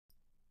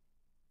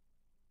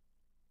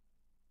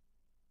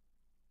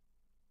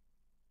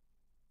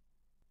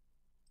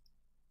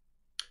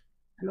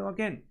Hello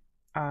again.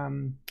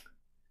 Um,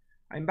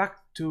 I'm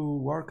back to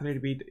work a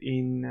little bit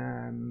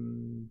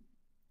in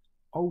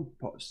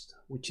Outpost,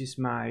 which is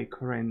my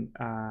current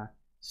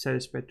Cell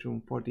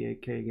Spectrum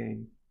 48K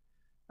game.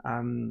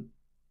 Um,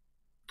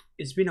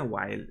 it's been a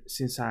while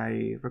since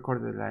I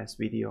recorded the last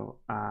video.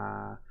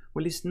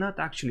 Well, it's not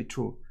actually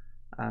true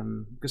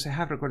because I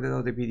have recorded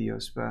other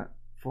videos, but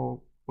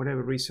for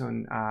whatever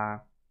reason,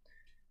 I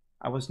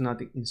was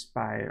not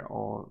inspired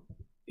or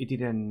it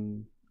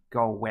didn't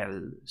go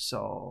well,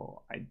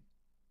 so I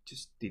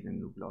just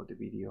didn't upload the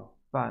video.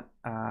 But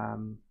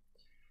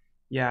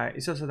yeah,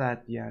 it's also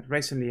that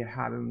recently I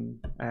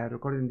haven't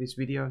recorded these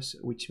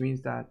videos, which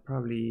means that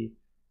probably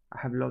I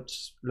have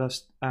lost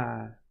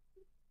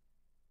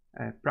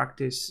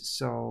practice.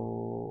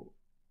 So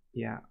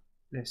yeah,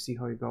 let's see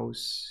how it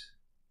goes.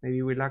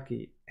 Maybe we're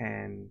lucky,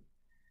 and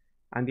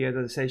at the end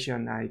of the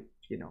session,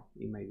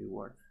 it may be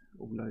worth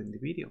uploading the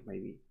video.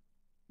 Maybe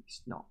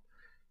it's not.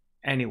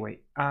 Anyway,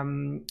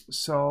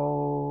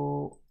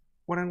 so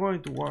what I'm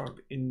going to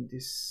work in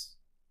this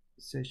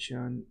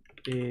session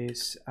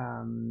is take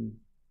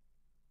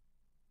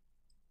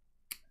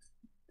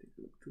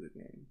a look to the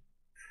game.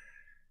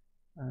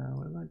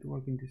 What I'm going to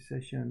work in this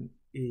session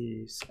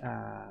is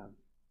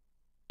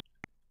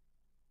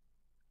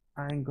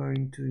I'm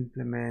going to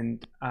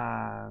implement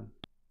an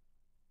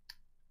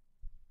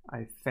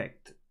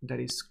effect that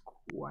is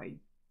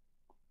quite,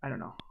 I don't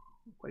know,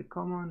 quite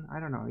common. I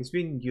don't know. It's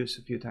been used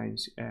a few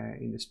times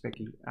in the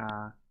Specky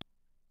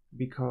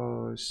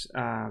because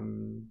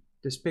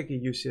the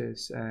Specky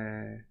uses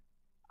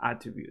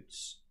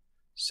attributes,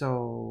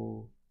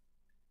 so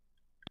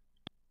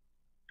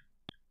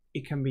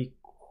it can be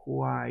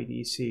quite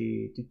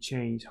easy to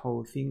change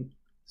how things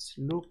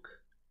look,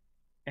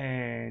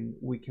 and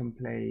we can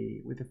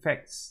play with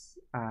effects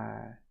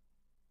that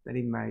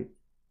it might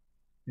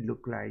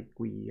look like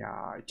we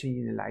are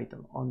changing the light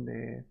on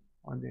the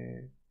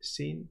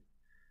scene.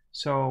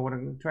 So what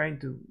I'm going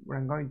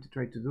to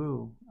try to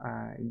do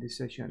in this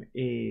session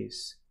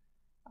is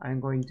I'm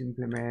going to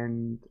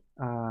implement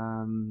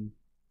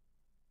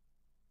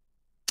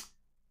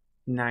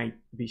night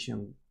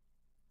vision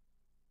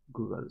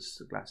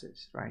Google's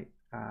glasses, right?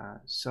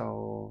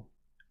 So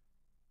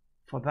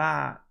for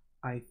that,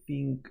 I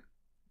think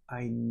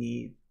I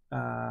need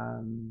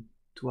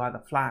to add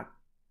a flag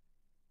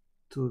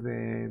to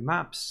the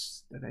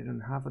maps that I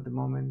don't have at the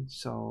moment.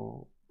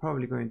 So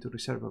probably going to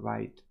reserve a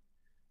byte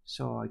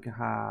so I can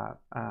have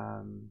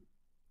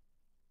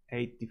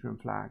 8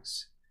 different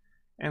flags,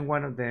 and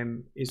one of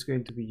them is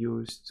going to be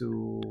used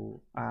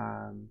to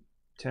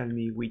tell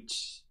me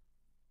which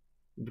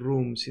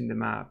rooms in the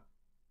map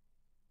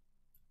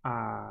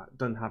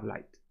don't have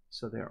light,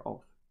 so they're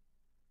off.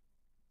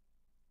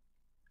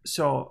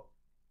 So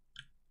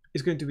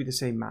it's going to be the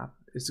same map,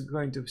 it's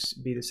going to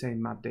be the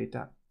same map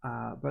data,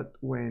 but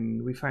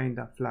when we find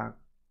that flag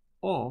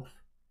off,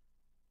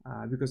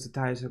 because the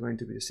tiles are going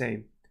to be the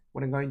same,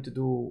 what I'm going to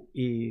do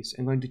is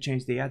I'm going to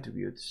change the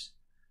attributes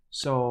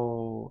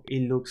so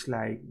it looks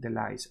like the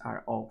lights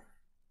are off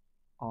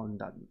on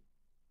that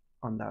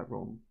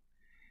room.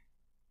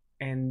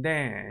 And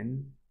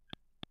then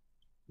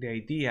the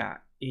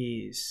idea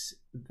is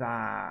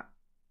that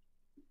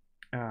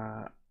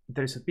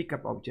there's a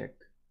pickup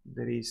object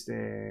that is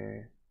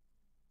the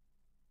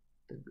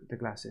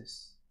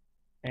glasses,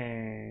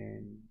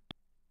 and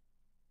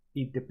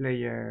if the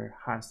player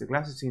has the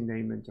glasses in the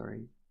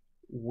inventory,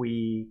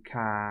 we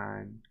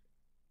can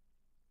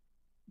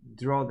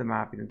draw the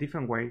map in a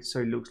different way so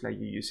it looks like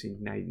you're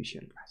using night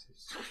vision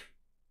glasses.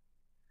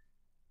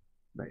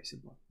 Very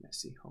simple.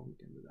 Let's see how we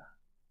can do that.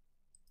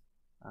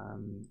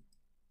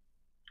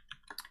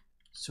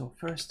 So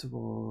first of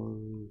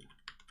all,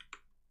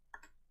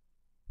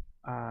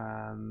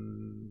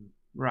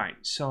 right,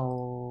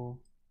 so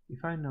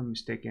if I'm not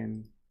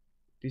mistaken,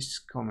 this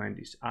comment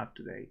is up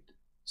to date.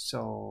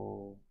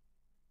 So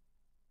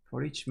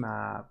for each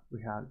map,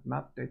 we have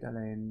map data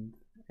length,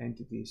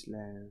 entities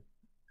length,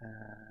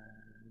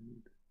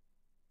 and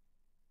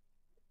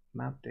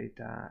map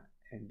data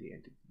and the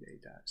entity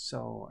data.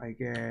 So I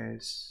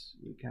guess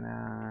we can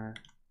add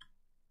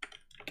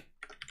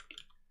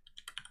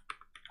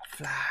a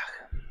flag.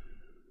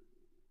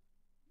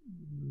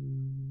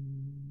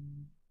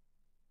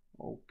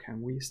 Oh,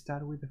 can we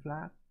start with the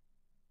flag?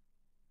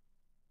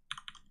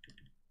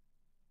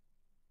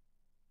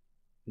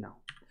 No.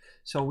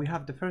 So we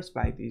have the first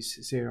byte is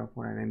 0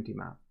 for an empty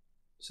map,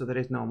 so there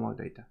is no more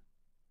data.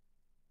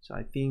 So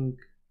I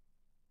think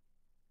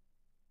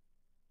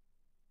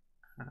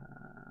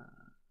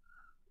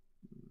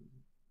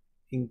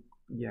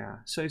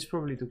so it's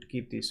probably to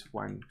keep this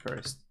one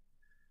first,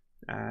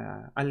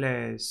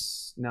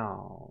 unless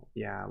no,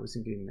 I was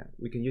thinking that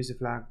we can use the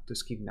flag to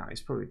skip now.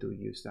 It's probably to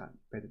use that,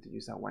 better to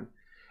use that one,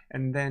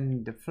 and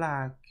then the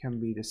flag can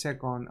be the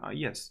second.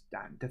 Yes,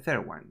 the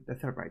third one. The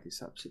third byte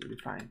is absolutely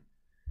fine.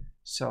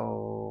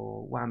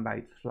 So 1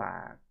 byte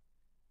flag,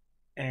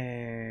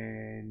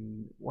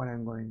 and what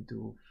I'm going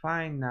to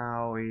find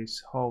now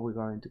is how we're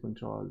going to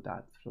control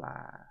that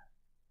flag.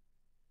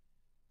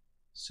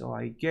 So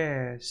I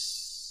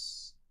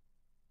guess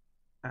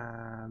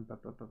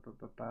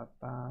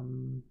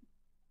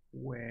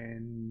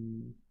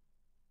When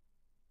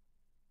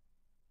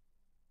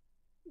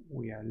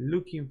we are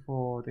looking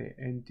for the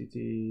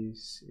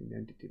entities in the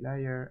entity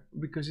layer,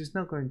 because it's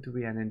not going to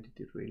be an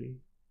entity really,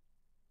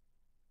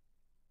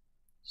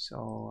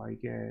 so I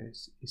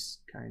guess it's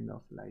kind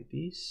of like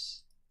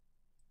this.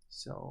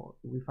 So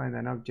we find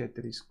an object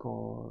that is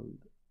called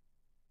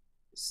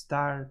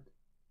start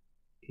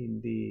in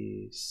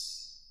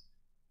this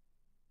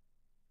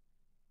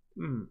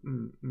let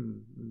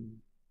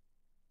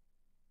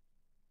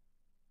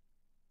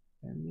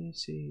me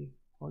see,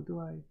 how do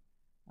I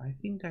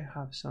think I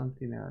have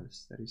something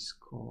else that is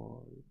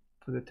called,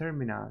 for the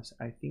terminals,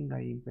 I think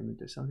I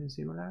implemented something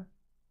similar.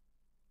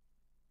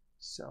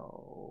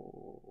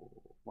 So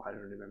well, I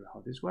don't remember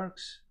how this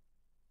works.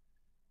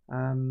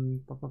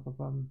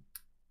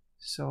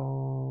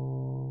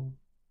 So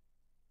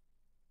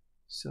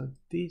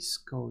this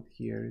code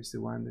here is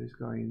the one that is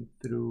going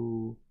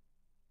through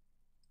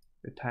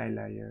the tile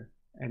layer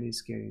and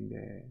is getting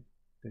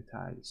the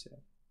tile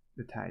set,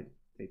 the tile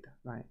data,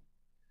 right?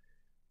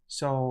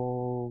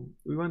 So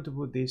we want to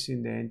put this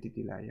in the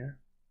entity layer.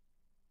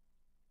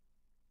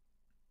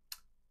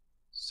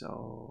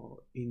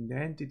 So in the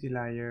entity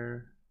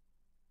layer,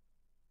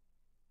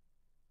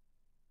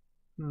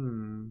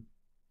 I'm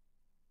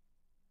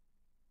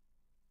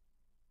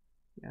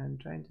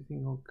trying to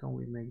think how can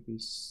we make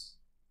this.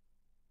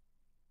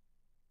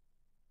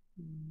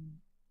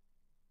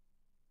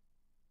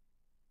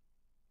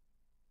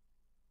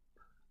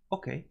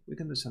 Okay, we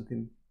can do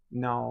something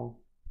now.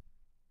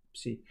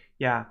 See,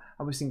 yeah,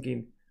 I was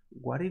thinking,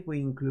 what if we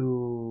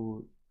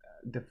include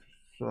the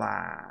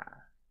flag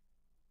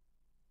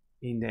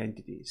in the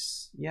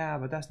entities? Yeah,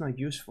 but that's not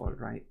useful,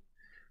 right?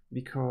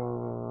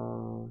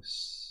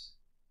 Because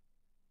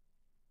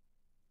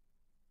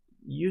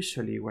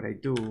usually what I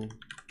do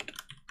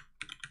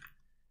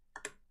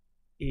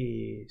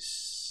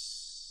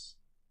is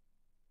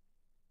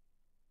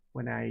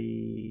when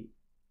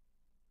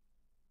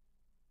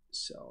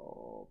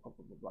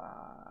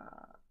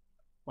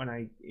when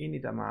I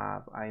init a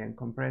map, I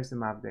uncompress the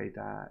map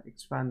data,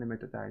 expand the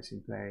meta tags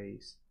in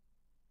place,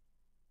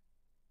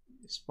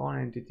 spawn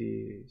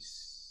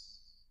entities,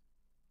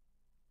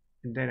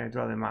 and then I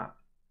draw the map.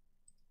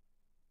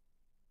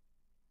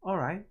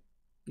 Alright,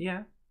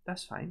 yeah,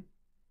 that's fine.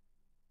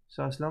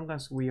 So as long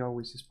as we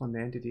always spawn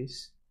the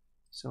entities,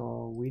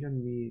 so we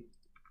don't need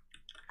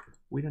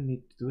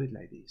to do it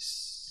like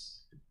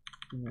this.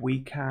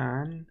 We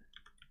can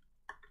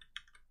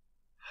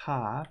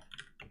have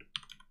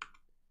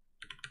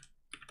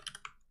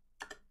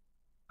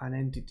an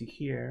entity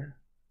here.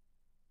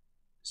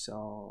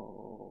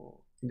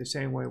 So in the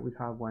same way we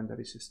have one that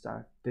is a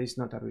start, there is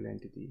not a real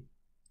entity.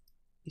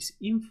 Is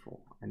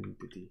info an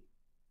entity?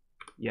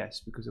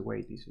 Yes, because the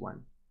weight is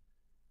 1.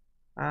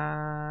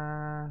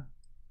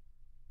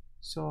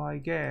 So I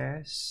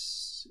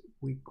guess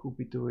we could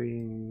be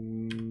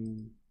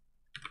doing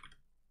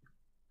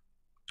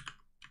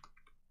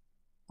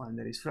one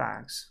that is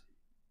flags.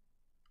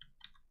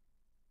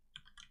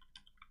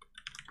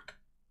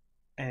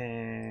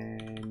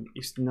 And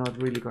it's not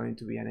really going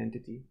to be an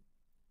entity,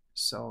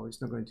 so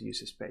it's not going to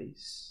use a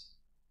space.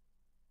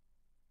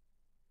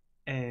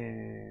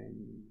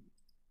 And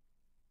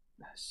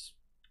that's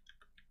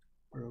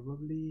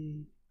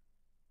probably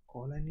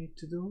all I need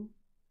to do.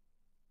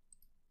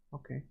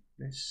 Okay,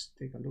 let's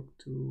take a look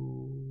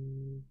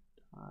to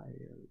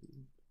tile.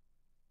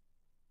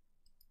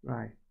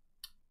 Right.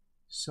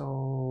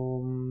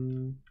 So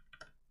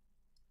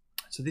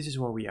this is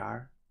where we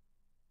are.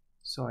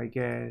 So I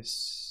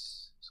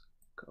guess let's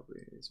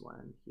copy this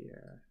one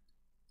here,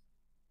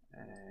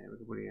 and we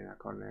can put it in a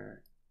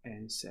corner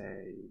and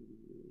say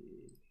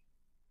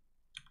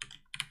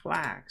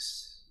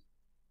flags.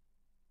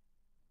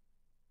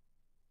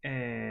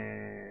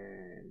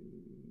 And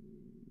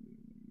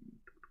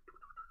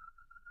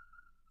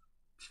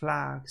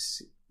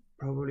flags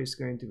probably is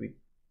going to be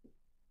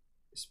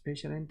a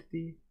special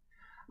entity.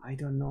 I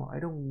don't know. I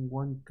don't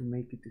want to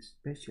make it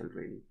special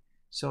really.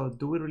 So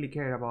do we really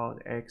care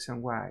about X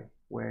and Y?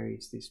 Where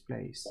is this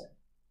place?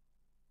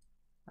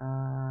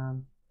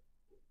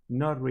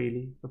 Not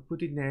really, but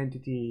putting the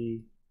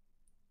entity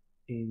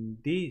in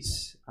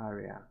this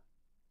area,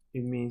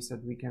 it means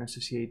that we can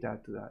associate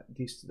that to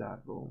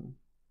that room.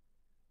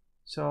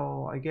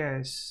 So I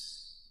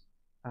guess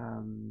I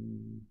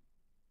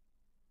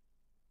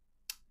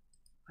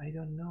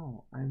don't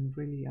know. I'm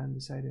really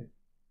undecided.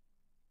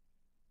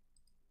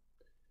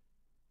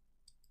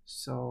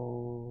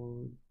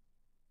 So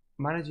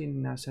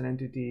managing as an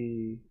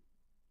entity,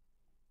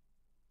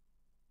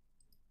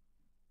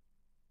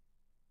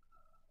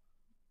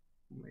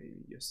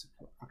 maybe just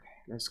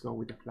okay. Let's go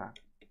with the flag.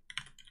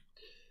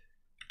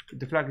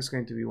 The flag is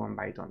going to be 1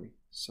 byte only.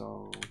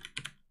 So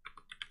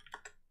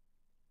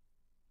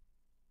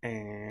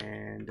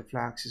and the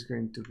flags is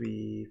going to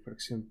be, for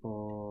example,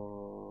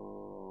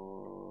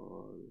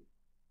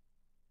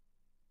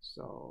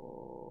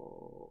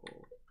 so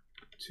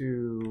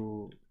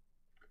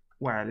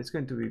well, it's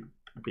going to be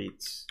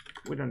bits.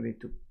 We don't need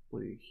to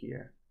put it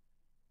here.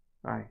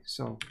 Right,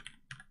 so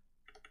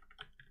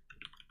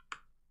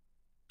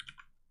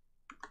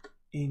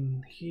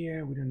in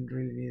here we don't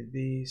really need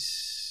this.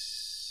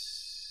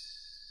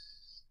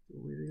 Do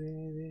we really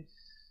need this?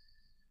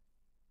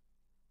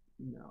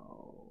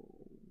 No,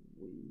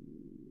 we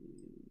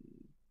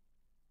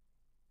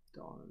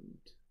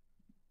don't.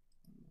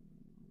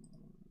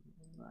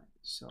 Right,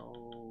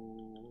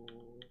 so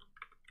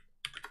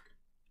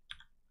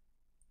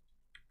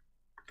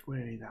we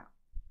need that.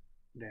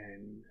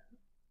 Then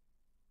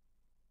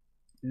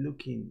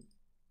looking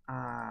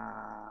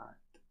at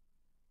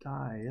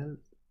tile,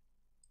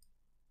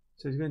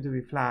 so it's going to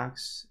be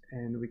flags,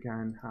 and we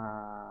can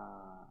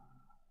have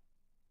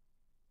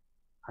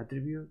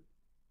attribute.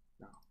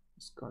 No,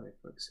 let's call it,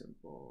 for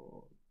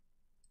example,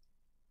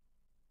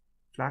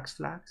 flags.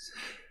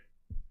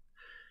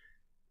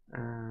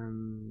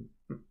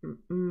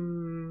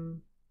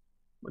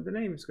 But the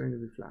name is going to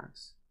be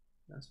flags,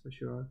 that's for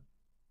sure.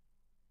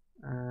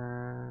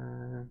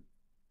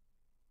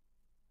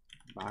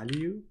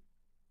 Value,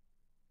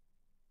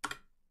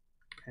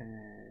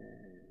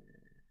 and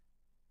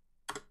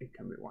it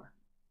can be 1.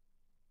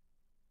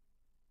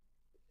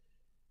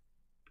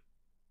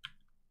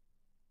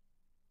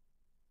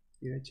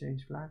 Did I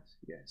change flags?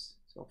 Yes.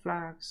 So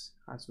flags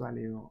has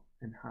value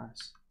and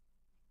has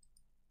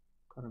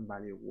current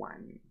value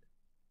 1.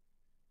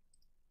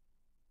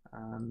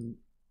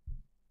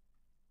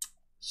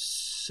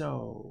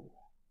 So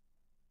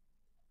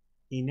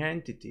in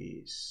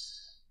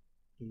entities,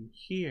 in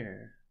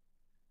here,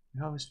 we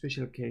have a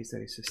special case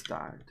that is a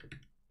start.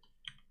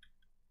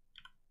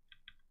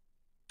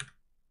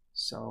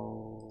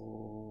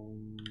 So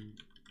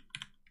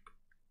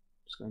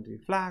it's going to be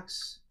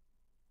flags,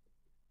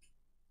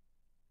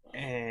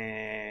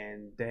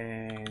 and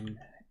then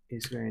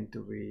it's going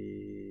to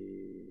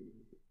be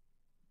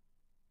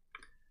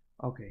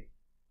okay.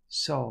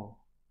 So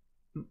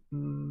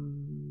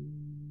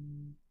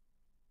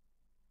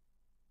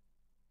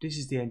this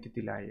is the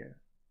entity layer,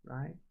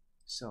 right?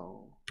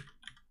 So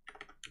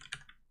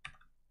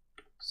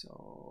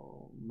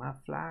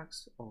map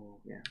flags, oh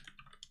yeah.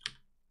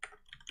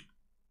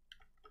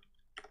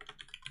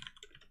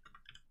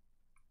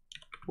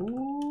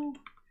 Ooh,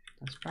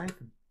 that's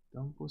Python.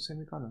 Don't put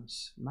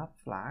semicolons. Map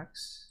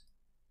flags.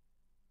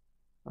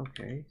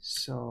 Okay,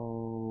 so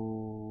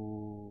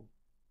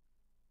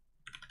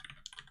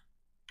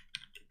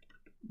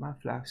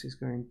map flags is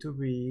going to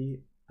be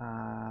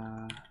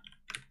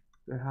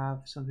we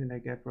have something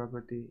like get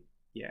property.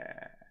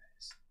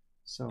 Yes.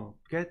 So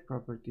get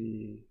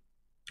property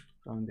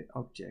from the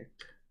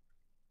object.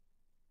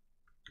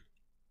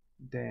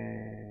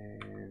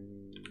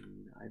 Then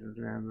I don't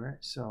remember.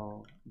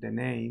 So the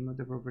name of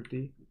the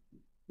property,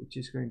 which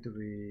is going to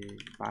be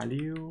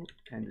value,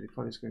 and the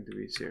default is going to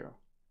be 0.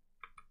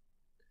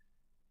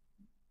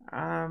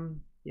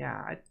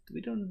 Yeah,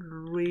 we don't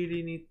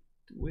really need.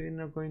 We're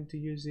not going to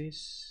use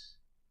this.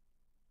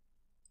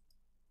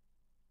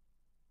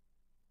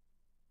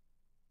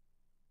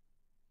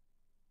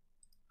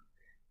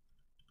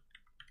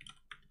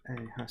 And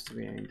it has to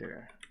be an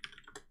integer.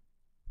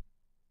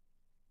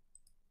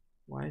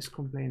 Why is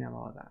complaining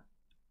about that?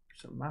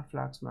 So map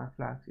flags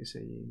is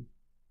saying,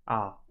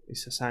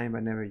 it's assigned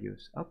but never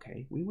used.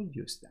 Okay, we will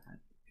use that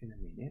in a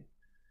minute.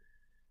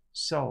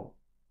 So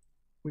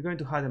we're going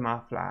to have the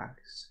map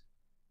flags.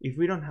 If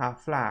we don't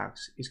have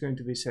flags, it's going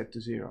to be set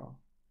to 0.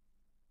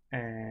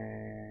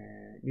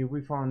 And if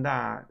we found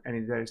that, and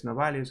if there is no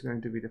value, it's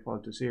going to be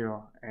default to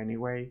 0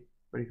 anyway.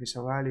 But if it's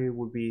a value, it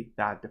would be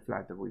that the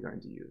flag that we're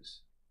going to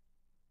use.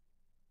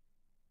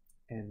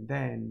 And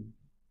then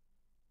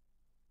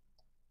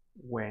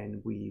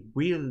when we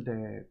build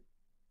the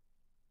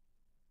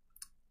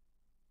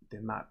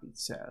map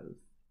itself,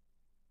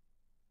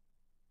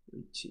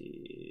 which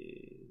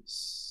is,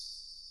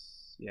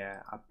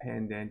 yeah,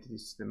 append the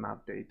entities to the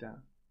map data.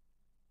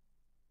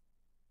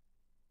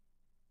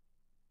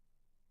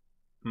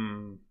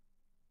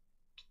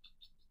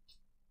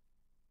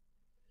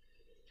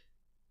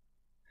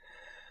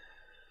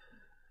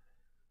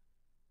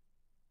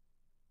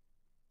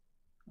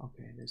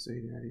 Okay, let's do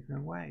it in a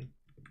different way.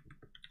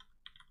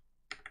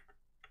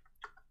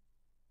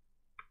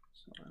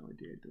 So what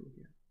did I do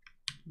here?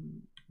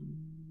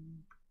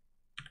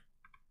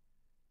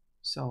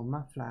 So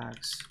map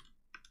flags,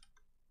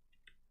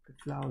 the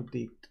flow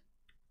dict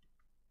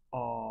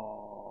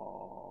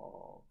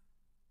of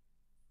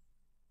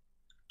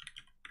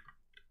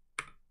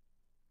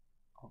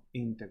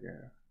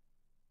integer,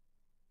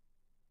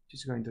 which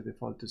is going to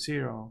default to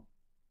 0,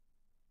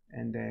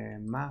 and the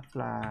map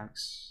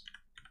flags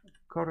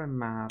current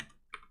map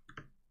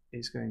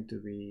is going to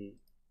be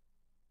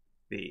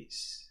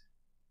this.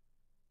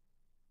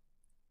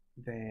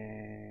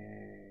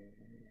 Then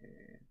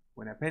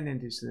when appending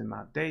this to the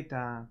map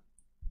data,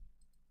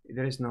 if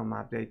there is no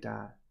map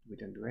data, we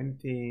don't do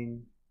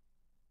anything.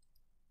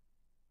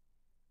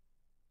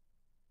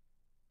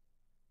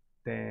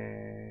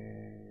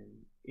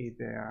 Then if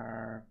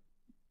there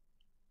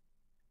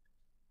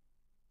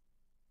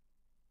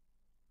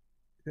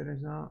there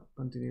is not,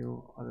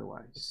 continue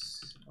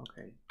otherwise.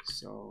 Okay,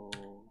 so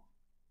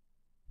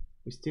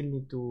we still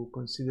need to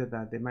consider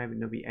that there might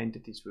not be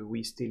entities, but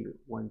we still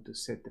want to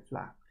set the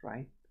flag,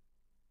 right?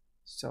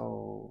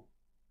 So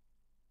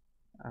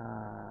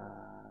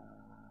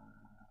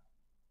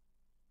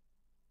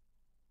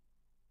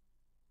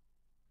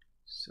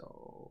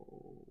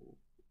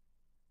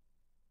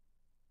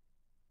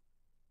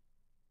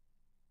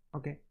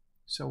okay,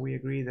 so we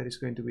agree that it's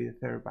going to be the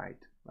third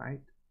byte,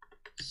 right?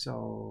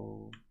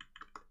 So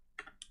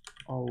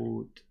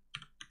out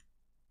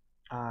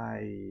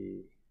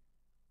I2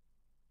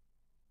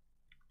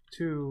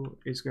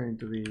 is going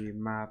to be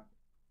map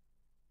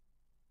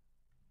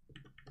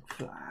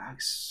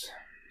flags.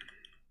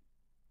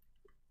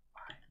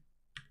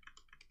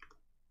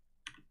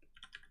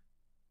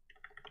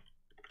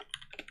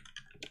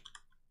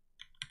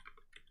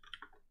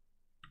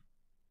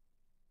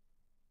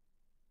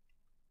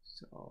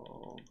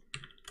 So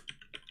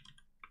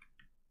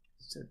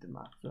set the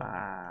map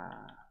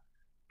flag.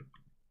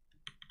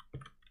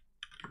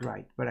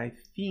 Right, but I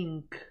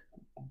think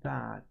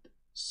that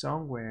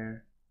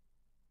somewhere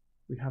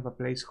we have a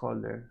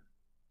placeholder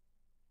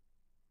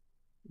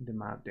in the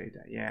map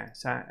data. Yeah,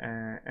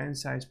 n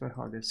size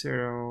placeholder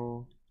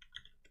 0.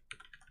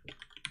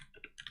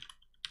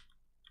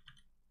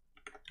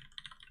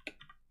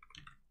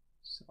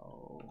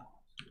 So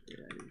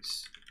here it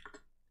is.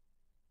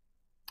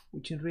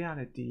 Which in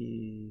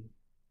reality,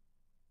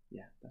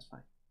 yeah, that's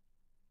fine.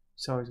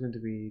 So it's going to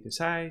be the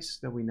size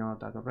that we know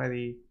that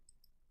already.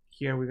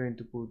 Here we're going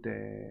to put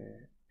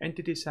the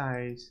entity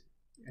size,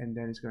 and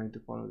then it's going to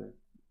follow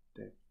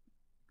the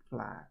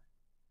flag.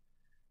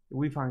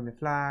 We find the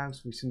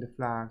flags, we see the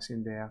flags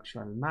in the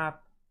actual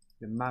map.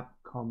 The map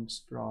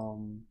comes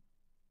from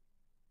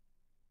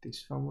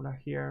this formula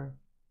here.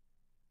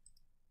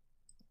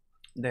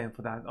 Then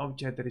for that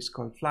object that is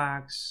called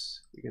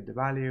flags, we get the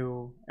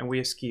value, and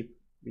we skip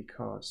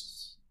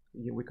because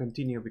we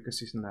continue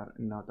because it's not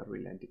a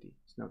real entity.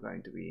 It's not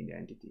going to be in the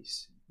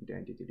entities, in the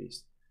entity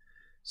list.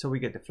 So we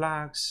get the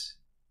flags,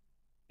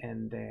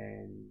 and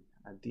then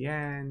at the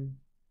end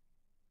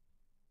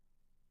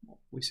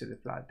we set the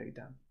flag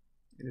data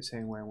in the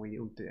same way we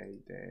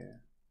update the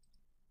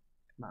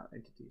map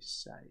entity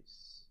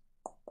size.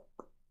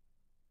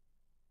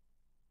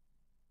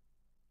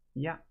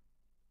 Yeah.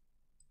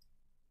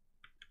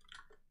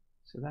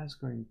 So that's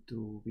going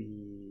to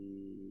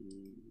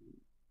be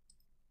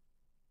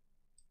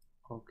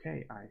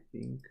okay, I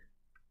think.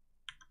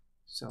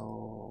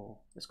 So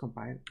let's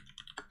compile.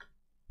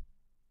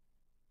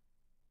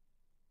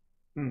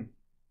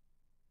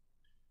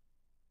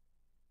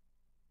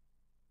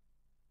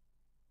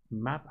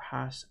 Map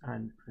has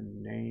an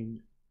unnamed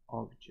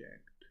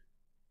object.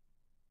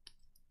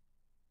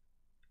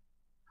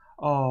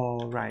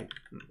 Oh, right.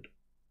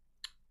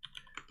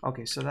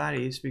 Okay, so that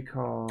is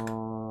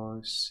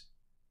because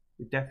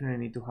we definitely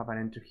need to have an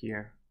entry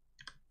here.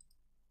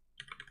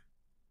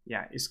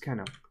 Yeah, it's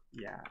kind of,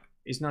 yeah,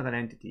 it's not an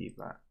entity,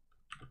 but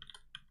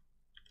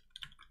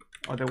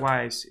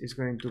otherwise it's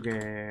going to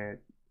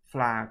get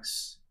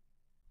flags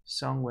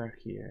somewhere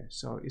here.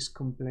 So it's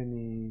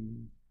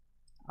complaining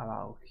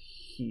about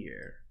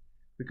here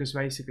because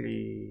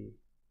basically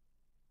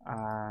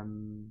I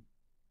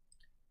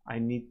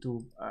need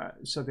to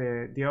so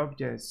the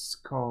objects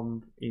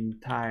come in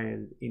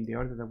tile in the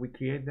order that we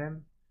create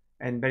them,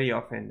 and very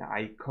often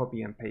I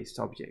copy and paste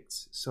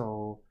objects,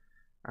 so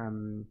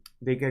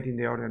they get in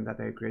the order that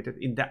I created.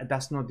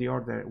 That's not the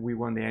order we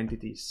want the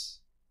entities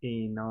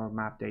in our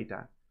map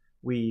data.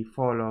 We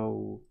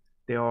follow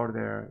the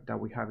order that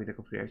we have in the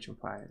configuration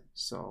file,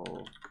 so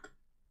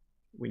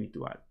we need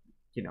to add,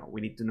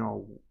 we need to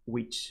know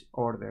which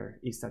order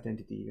is that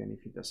entity even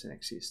if it doesn't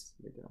exist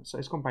later on. So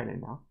it's compiling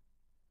now.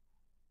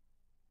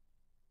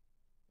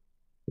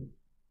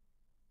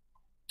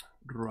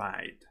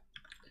 Right,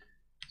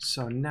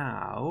 so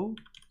now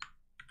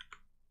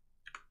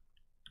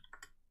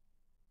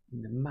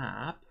in the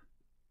map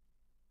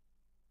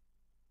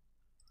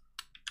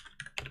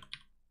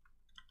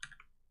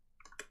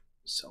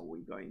so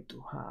we're going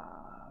to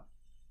have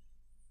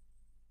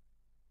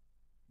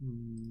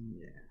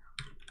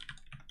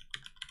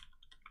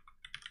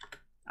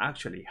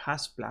actually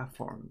has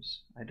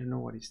platforms. I don't know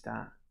what is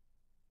that,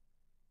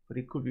 but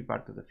it could be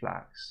part of the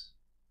flags.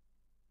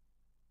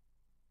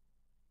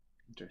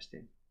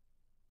 Interesting.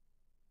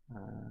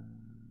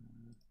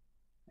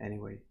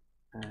 Anyway,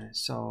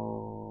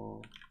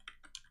 so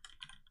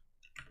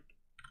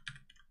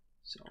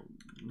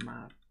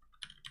map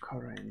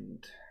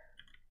current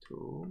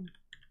to,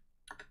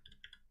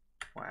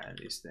 well,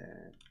 is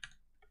the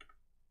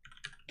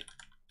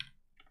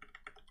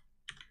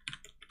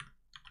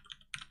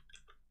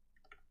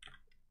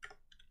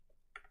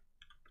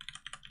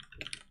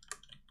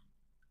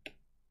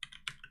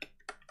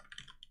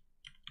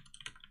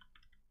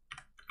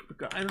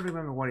I don't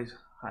remember what is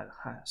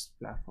has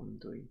platform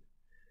doing,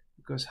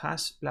 because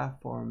has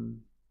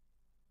platform,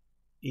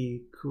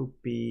 it could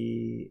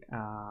be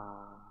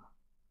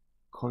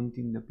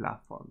counting the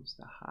platforms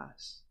that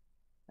has,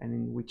 and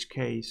in which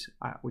case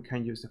we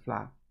can use the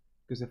flag,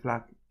 because the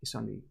flag is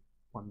only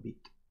 1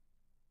 bit,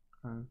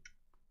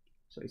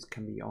 so it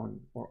can be on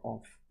or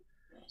off,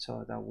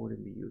 so that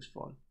wouldn't be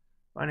useful.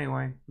 But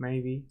anyway,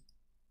 maybe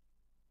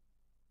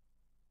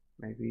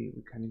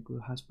we can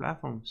include has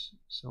platforms,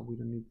 so we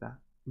don't need that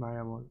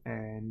variable.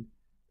 And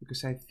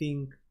because I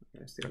think,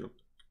 let's take a look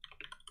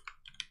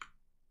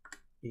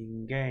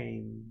in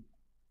game,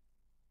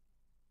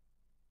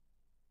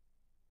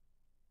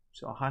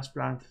 so has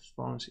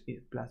platforms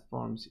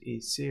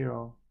is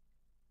 0.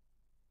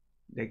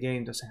 The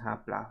game doesn't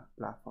have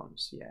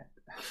platforms yet,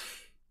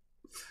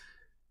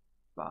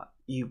 but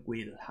it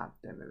will have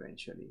them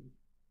eventually.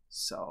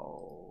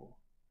 So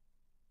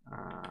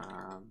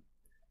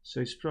so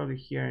it's probably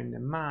here in the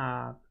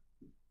map.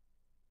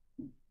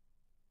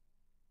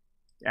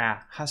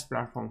 Yeah, has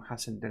platform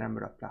hasn't the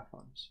number of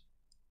platforms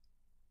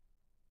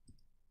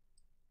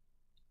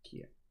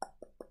here,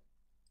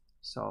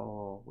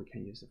 so we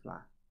can use the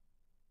flag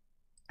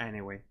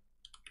anyway.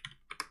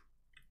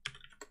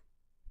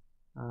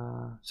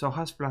 So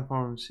has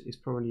platforms is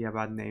probably a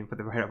bad name for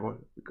the variable,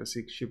 because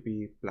it should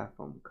be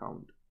platform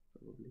count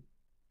probably.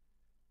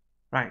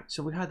 Right,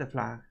 so we have the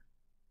flag,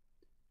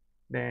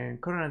 then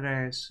current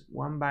address,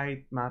 1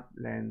 byte map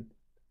length,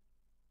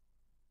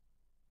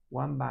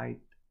 1 byte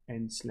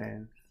ends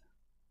length,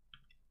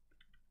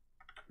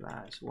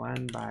 plus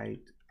 1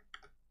 byte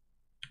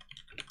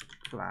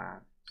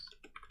flags.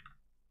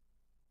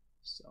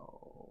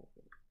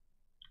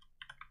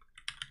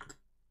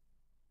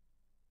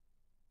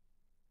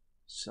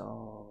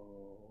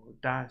 So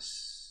that's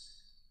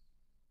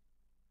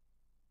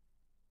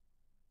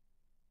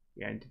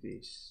the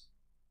entities.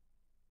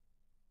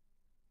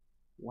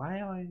 Why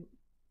am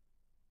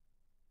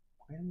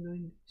I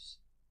doing this?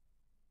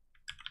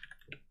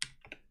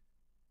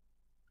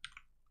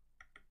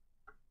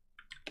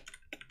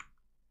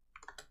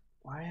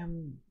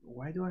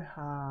 Why do I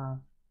have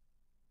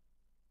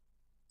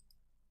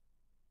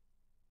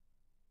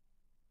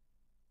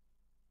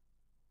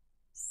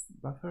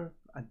buffer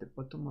at the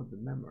bottom of the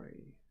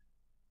memory?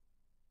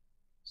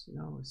 So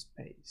no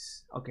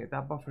space. Okay,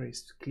 that buffer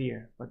is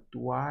clear, but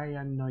why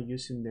I'm not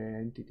using the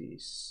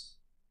entities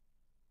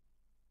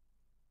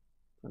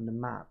from the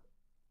map?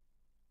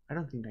 I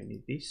don't think I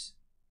need this.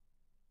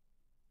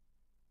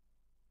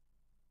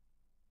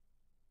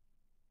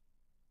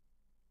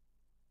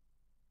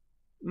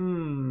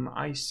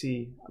 I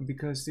see,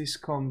 because this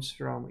comes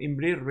from, in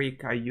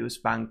reidrac I use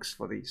banks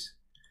for this.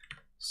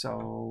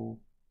 So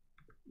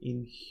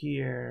in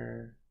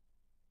here,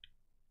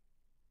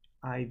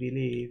 I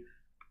believe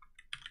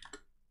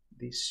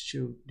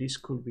this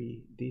could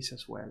be this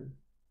as well.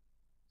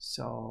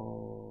 So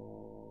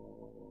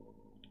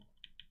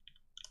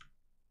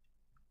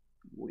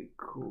we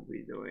could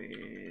be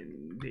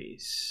doing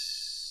this.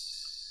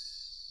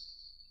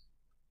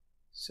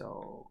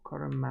 So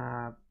current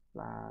map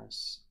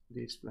plus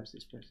this plus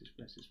this plus this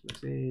plus this plus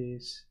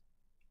this,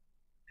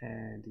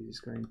 and this is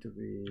going to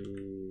be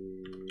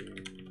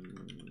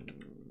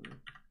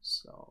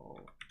so.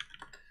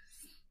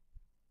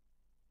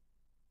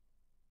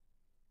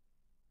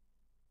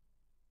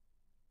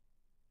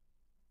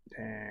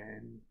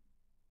 Then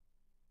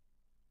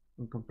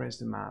uncompress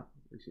the map,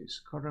 which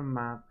is current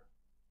map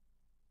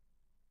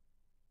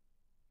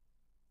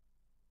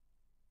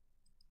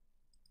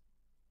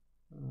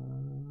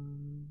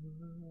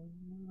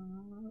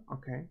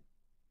okay.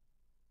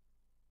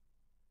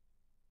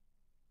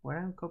 Why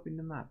I'm copying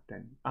the map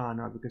then? Oh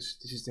no, because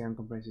this is the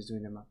uncompressed is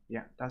doing the map.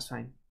 Yeah, that's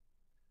fine.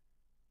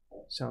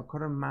 So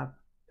current map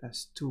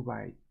plus 2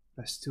 byte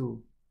plus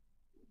 2.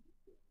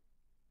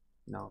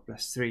 No,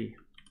 plus 3.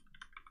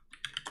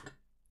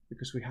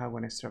 Because we have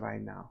 1 extra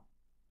byte now.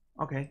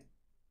 Okay.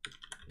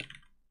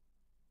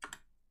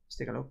 Let's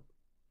take a look.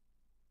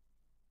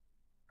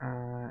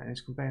 And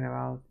it's complaining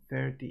about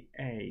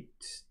 38.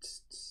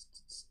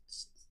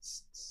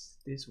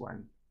 This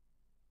one.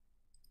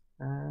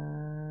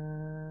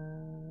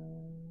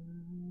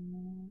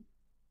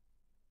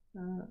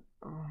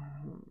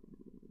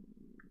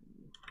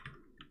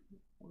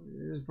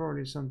 This is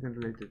probably something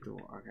related to,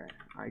 okay,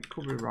 I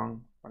could be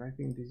wrong, but I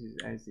think this is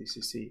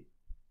SDCC.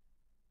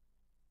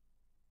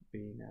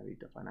 Being a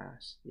bit of an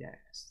ass.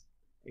 Yes,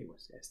 it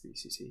was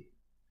SDCC.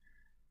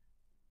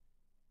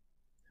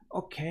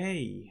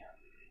 Okay,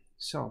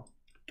 so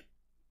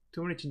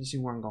too many changes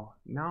in one go.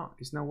 No,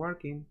 it's not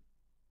working.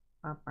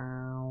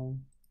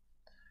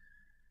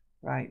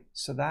 Right,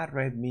 so that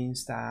red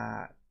means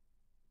that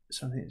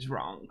something is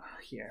wrong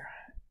here,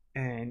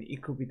 and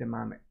it could be the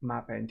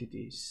map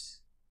entities.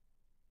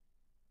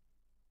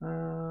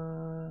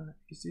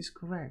 Is this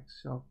correct?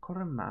 So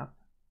current map.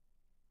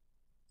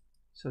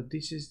 So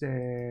this is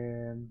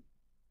the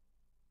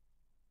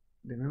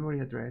memory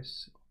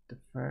address of the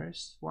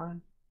first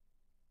one,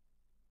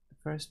 the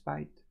first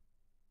byte.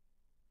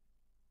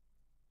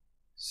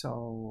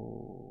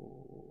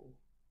 So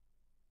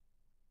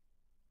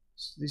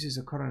this is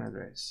the current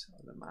address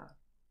of the map.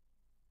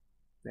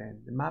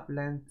 Then the map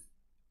length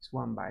is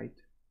 1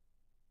 byte.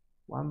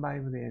 1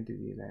 byte for the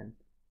entity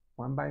length,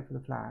 1 byte for the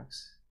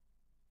flags,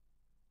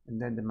 and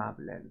then the map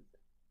length.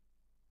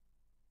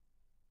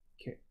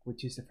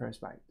 which is the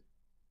first byte.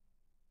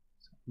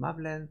 So map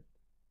length,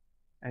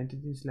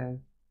 entities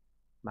length,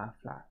 map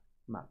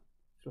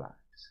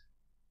flags.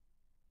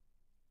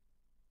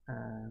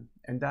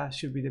 And that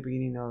should be the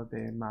beginning of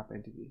the map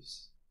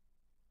entities.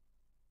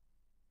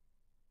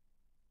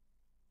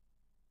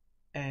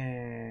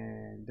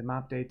 And the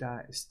map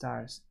data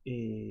starts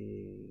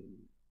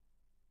in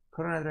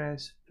current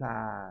address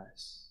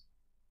plus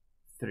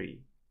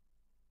 3.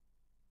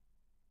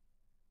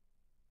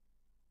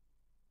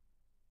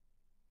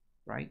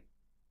 Right?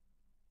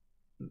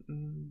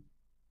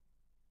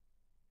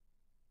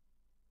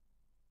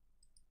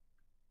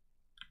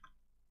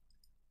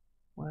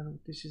 Well,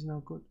 this is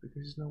not good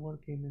because it's not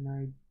working, and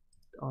I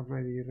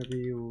already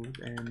reviewed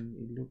and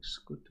it looks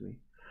good to me.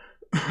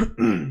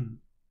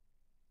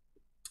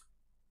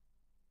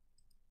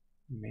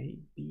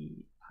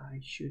 Maybe I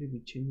should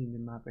be changing the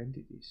map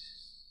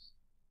entities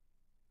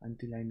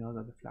until I know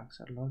that the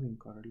flags are loading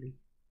correctly.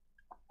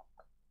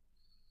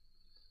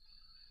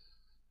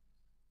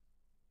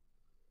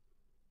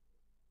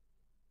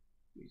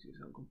 This is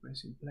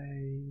uncompressed in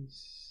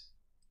place,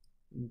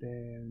 and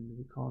then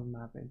we call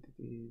map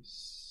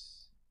entities.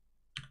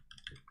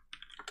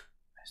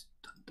 Let's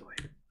don't do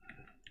it.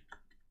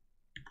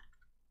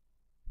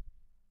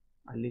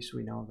 At least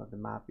we know that the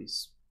map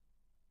is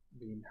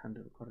being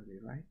handled correctly,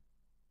 right?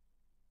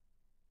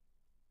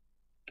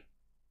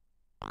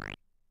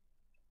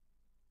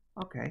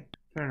 Okay,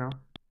 fair enough.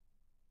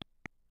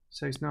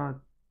 So it's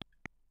not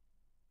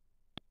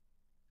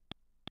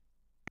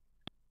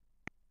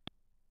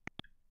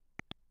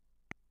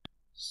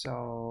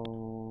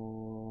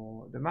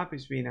so the map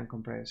is being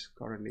uncompressed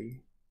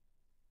correctly.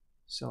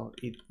 So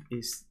it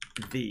is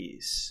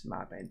these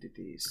map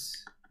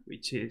entities,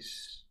 which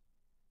is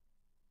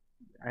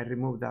I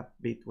removed that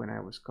bit when I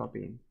was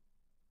copying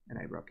and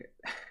I broke it.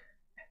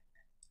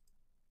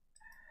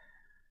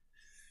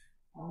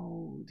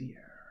 Oh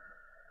dear.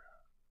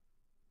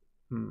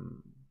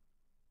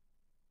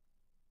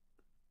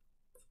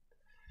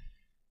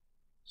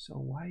 So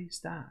why is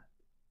that?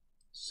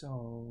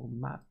 So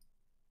map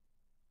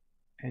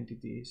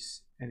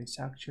entities, and it's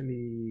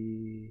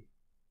actually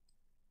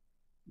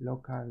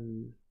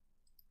local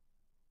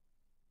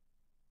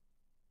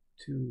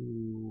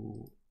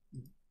to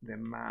the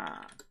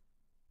map.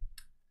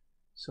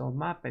 So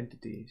map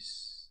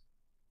entities,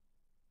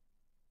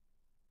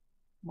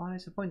 well,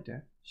 it's a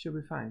pointer, should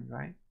be fine,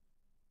 right?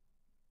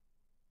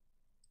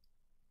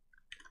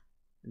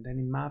 And then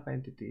in map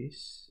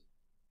entities,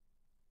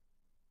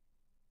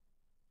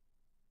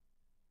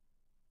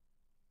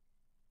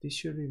 this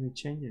should be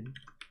changing.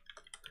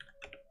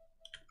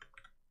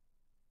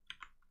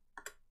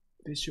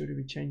 This should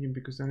be changing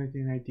because the only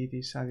thing I did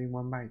is adding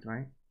 1 byte,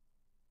 right?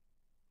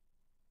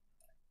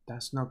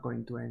 That's not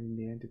going to end in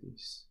the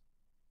entities.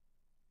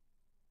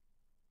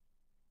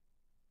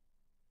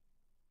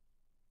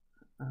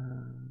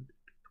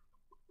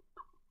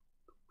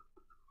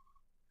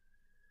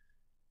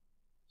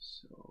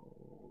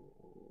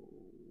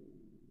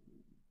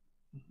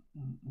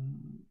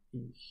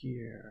 In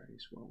here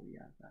is what we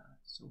add that.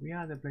 So we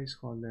add the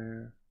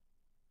placeholder,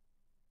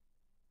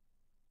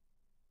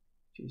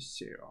 which is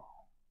 0,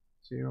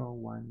 0,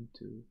 1,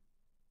 2.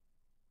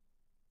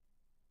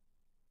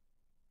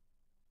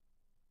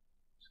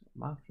 So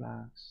map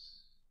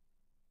flags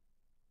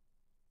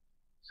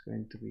is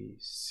going to be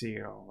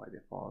 0 by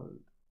default.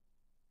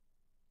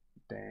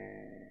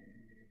 Then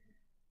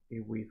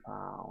if we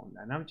found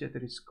an object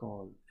that is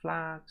called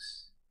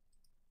flags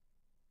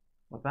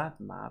for that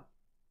map,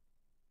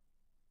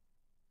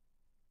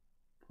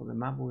 for the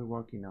map we're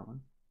working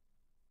on,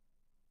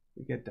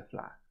 we get the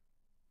flag.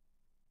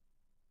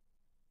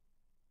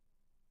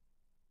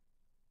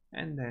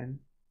 And then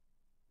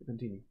we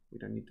continue. We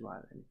don't need to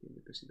add anything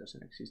because it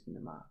doesn't exist in the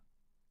map.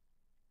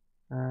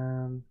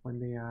 When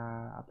they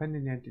are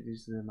appending the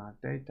entities to the map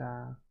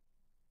data,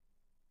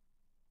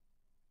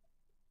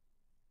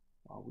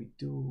 what we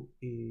do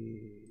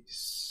is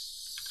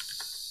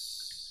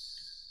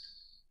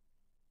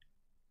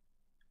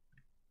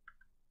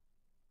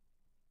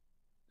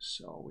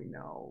so we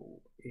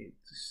know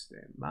it's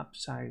the map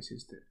size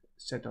is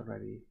set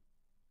already.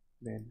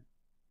 Then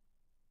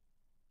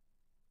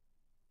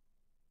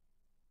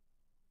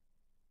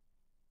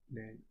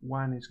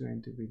one is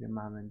going to be the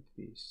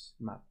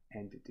map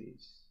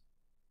entities.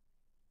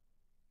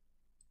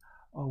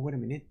 Oh, wait a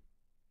minute.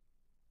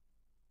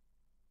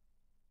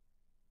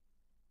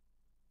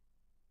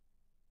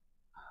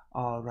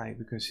 All right,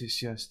 because it's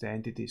just the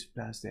entities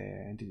plus the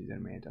entity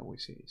determinator,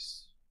 which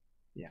is,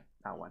 yeah,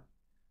 that one.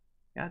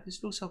 Yeah,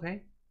 this looks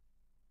okay.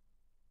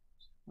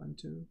 1,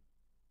 2.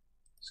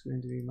 It's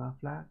going to be map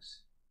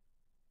flags.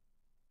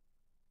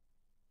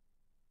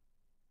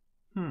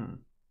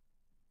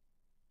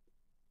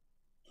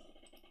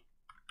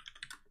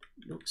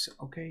 Looks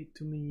okay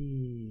to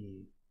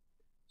me.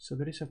 So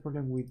there is a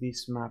problem with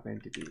these map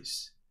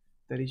entities.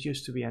 There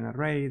used to be an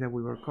array that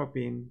we were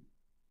copying.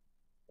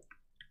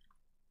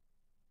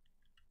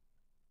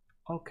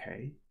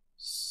 Okay,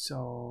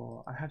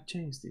 so I have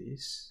changed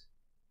this.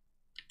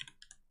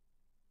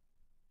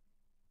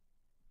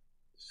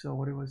 So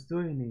what it was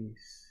doing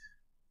is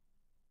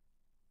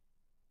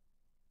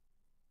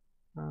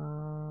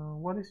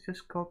what is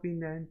just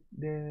copying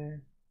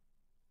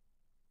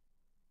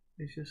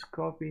it's just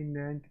copying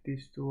the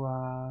entities to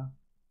a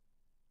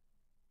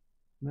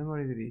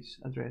memory disk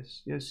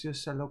address.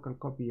 Just a local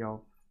copy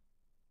of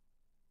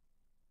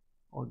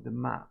the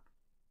map.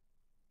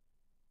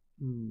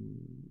 I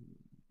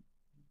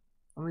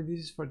mean, this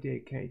is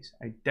 48K.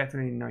 I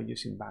definitely not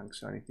using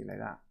banks or anything like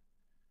that.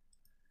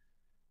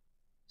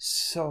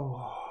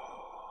 So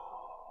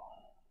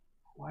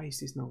why is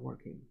this not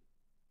working?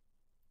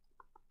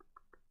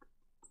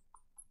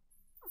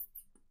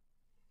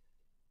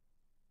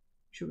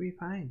 Should be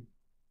fine.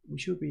 We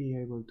should be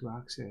able to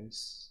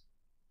access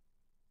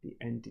the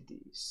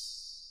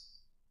entities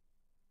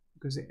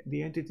because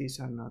the entities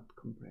are not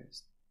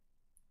compressed.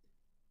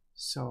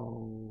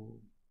 So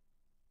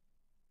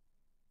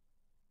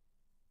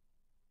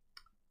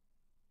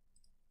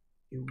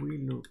if we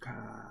look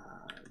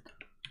at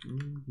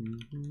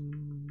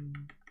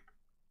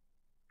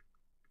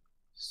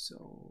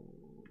so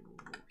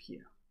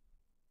here,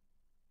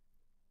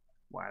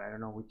 well, I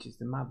don't know which is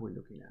the map we're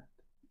looking at,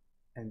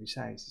 and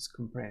besides it's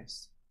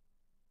compressed,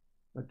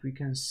 but we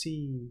can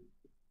see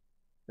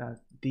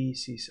that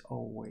this is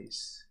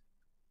always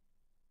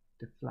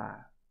the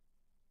flag,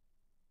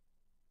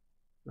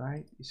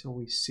 right? It's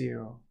always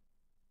 0.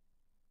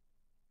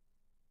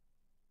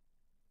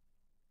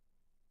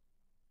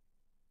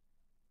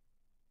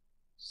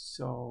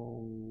 So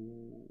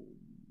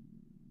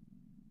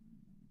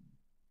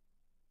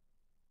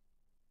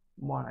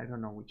well, I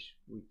don't know which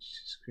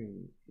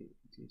screen it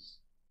is.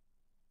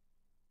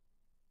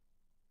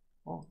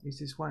 Oh, is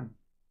this one?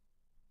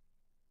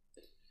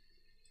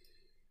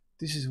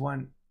 This is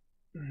one.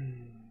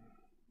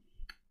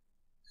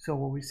 So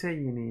what we're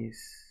saying is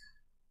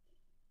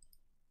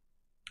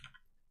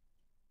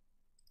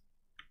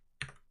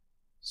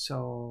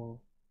so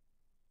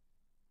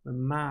the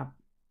map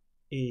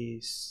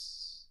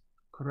is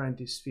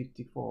current is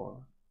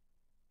 54.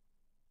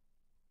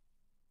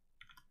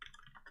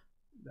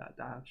 That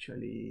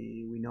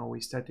actually we know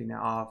we're starting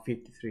at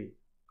 53,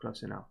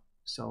 close enough.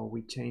 So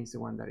we change the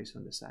one that is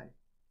on the side.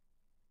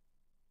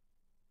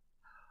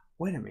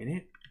 Wait a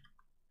minute.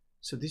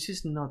 So this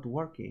is not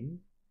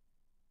working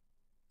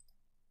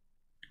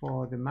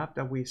for the map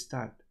that we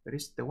start. That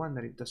is the one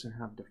that it doesn't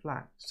have the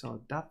flag.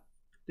 So that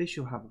they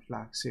should have a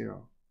flag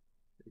 0.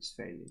 It's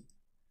failing.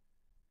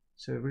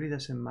 So it really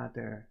doesn't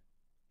matter.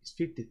 It's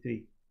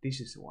 53. This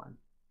is the one.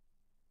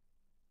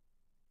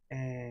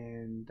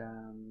 And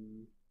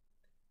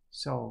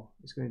so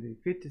it's going to be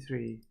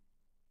 53.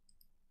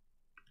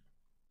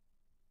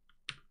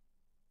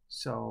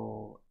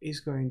 So it's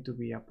going to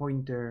be a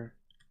pointer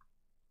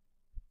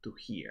to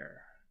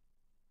here.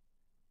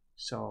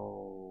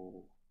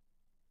 So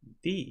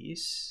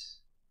this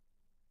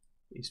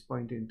is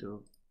pointing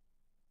to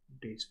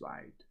this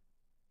byte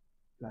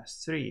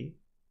plus 3,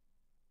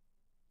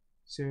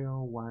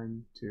 0,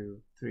 1,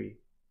 2, 3.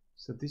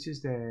 So this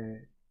is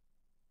the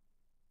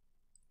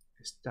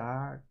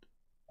start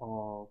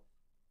of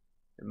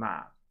the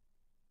map.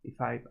 If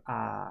I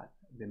add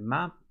the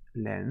map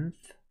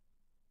length,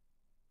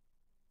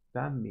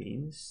 that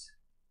means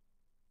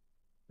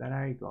that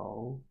I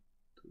go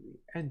to the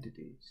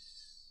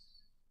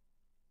entities,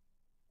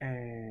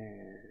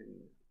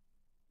 and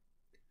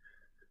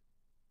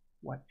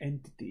what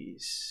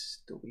entities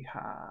do we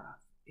have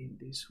in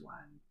this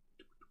one?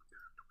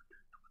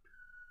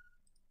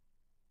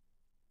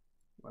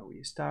 Where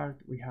we start,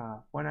 we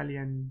have one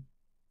alien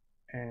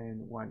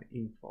and one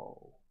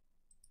info.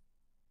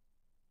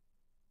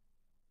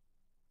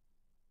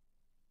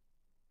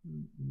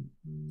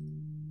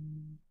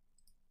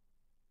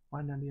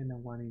 One alien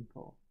and one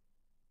info.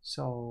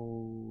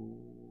 So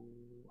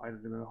I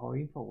don't remember how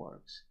info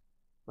works,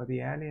 but the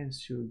aliens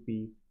should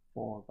be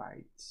 4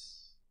 bytes.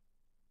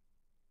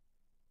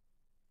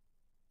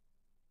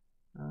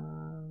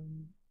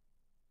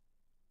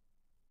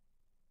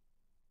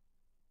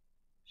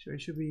 So it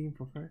should be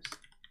info first.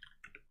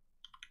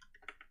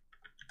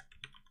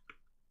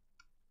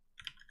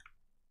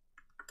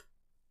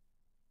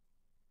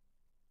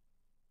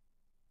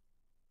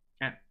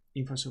 Yeah,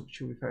 info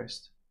should be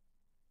first.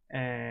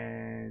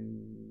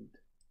 And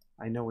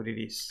I know what it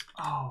is.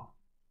 Oh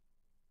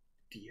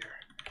dear.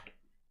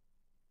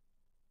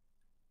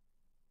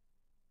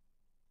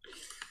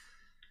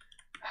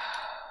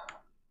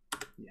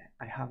 Yeah,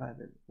 I have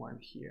added one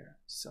here.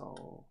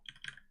 So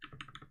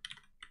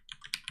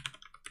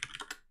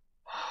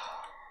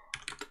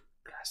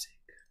classic.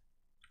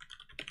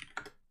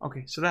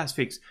 Okay, so that's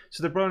fixed.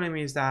 So the problem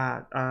is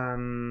that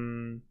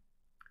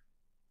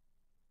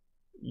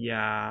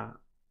yeah,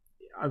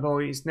 although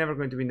it's never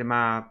going to be in the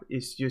map,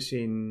 it's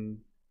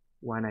using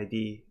one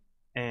ID.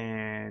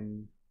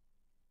 And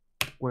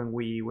when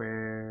we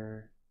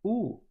were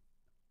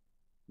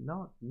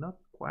not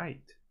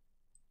quite,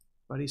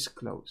 but it's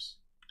close.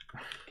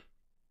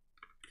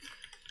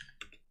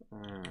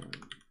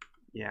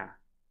 Yeah,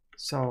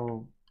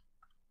 so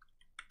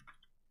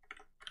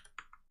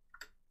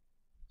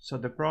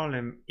the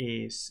problem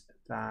is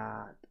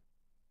that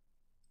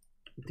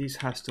this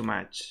has to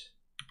match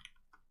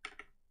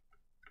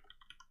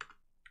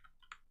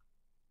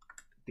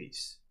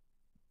this.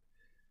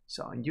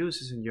 So on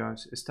uses and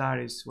yours, start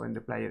is when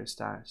the player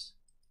starts,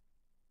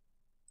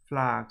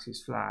 flags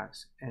is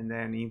flags, and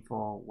then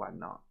info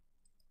whatnot.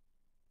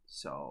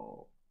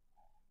 So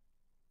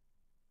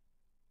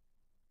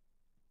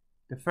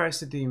the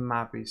first team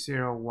map is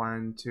 0,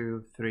 1,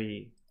 2,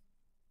 3.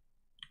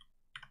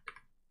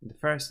 The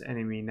first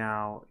enemy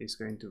now is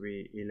going to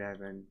be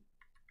 11.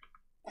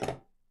 And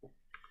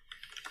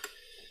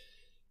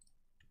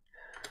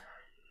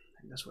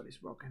that's what is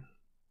broken.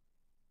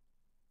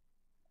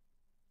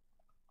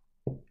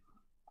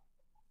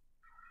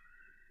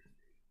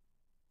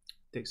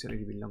 Takes a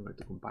little bit longer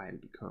to compile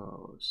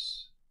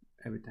because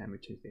every time we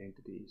change the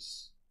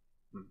entities.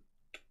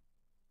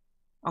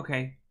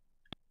 Okay,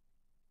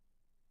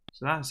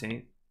 so that's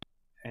it.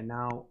 And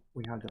now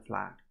we have the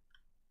flag.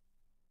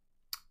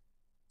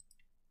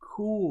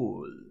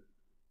 Cool.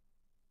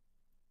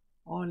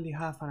 Only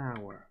half an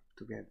hour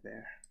to get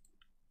there.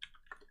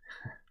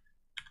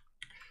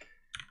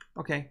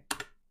 Okay,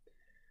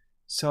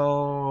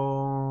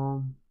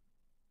 so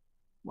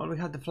well, we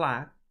have the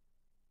flag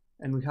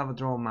and we have a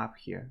draw map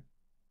here.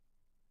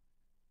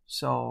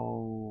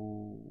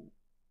 So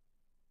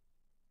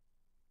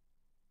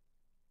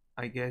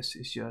I guess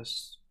it's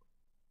just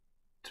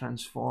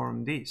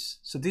transform this.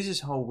 So this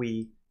is how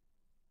we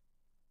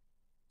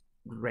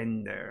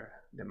render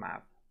the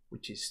map,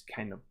 which is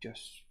kind of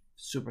just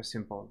super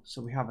simple.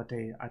 So we have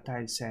a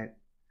tile set,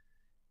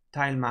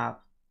 tile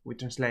map, we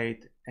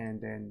translate,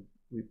 and then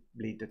we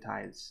bleed the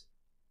tiles.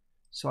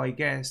 So I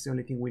guess the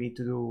only thing we need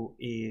to do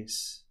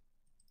is,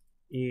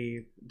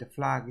 if the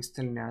flag is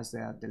telling us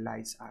that the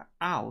lights are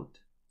out,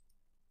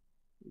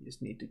 we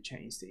just need to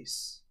change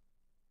this.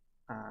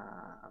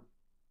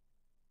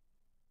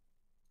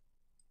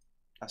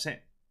 That's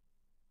it.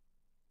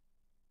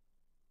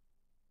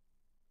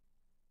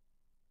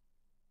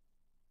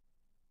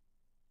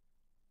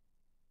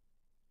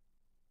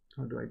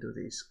 How do I do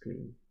this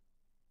clean?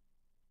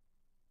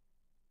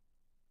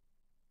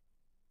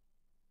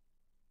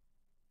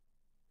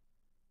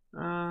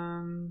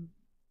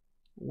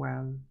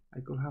 Well, I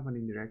could have an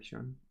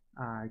indirection.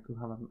 I could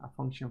have a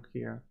function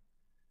here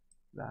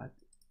that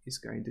is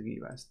going to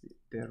give us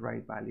the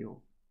right value.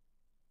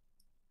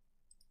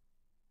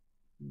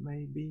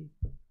 Maybe.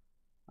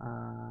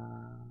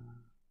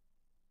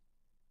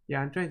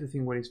 Yeah, I'm trying to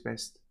think what is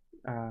best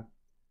to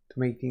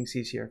make things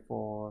easier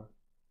for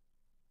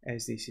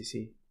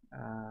SDCC.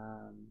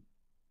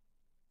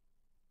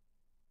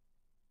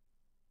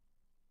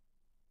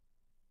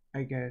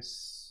 I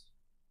guess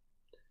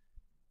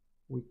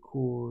we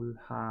could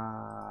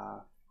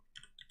have,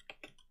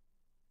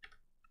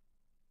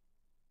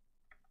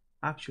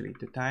 actually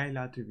the tile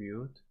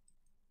attribute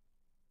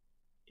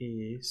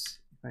is,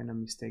 if I'm not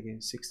mistaken,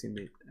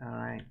 16-bit. All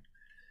right,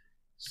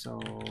 so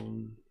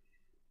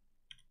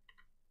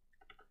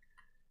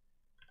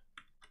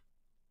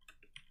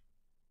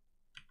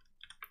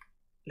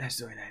let's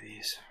do it like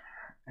this,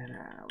 and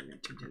we're gonna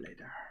change it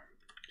later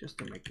just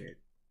to make it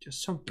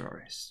just some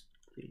progress,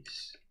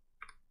 please.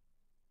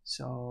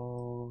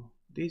 So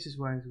this is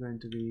what is going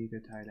to be the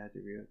tile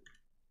attribute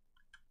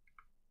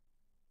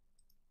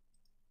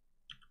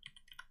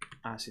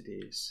as it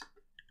is,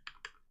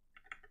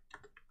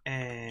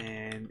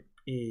 and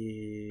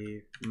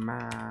if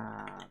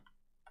map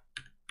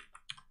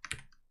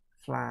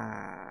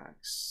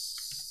flags,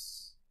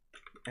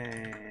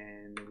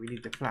 and we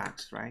need the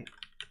flags, right?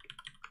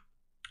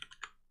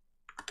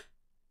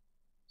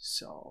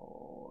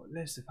 So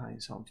let's define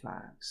some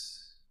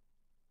flags.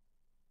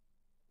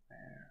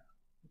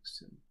 For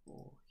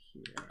example,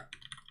 here,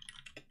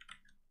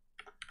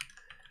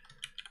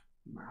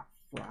 map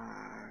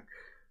flag,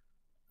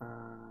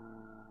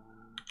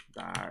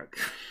 dark,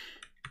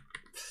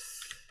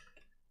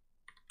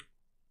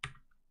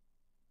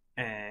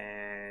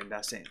 and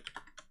that's it.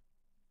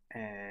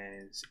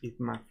 And if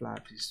map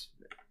flag is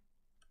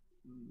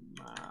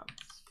map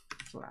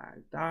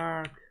flag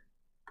dark,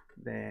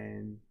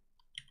 then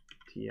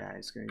TI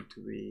is going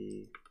to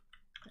be,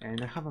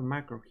 and I have a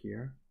macro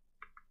here.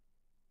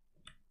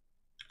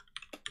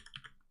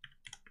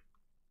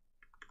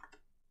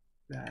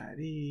 That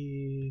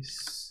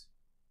is,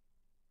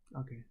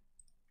 okay,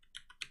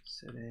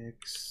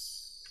 select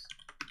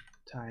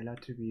tile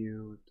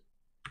attribute,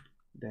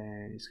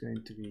 then it's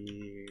going to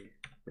be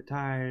the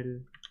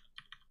tile,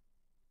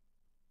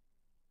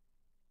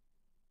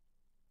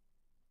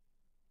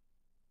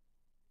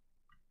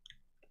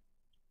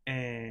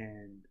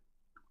 and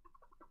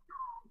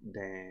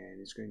then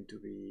it's going to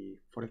be,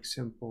 for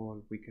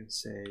example, we can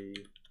say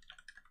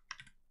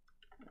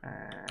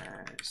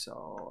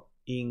so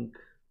ink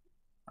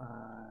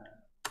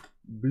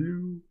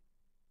blue,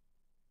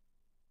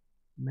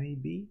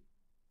 maybe.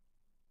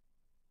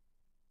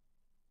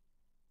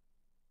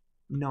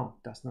 No,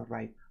 that's not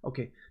right.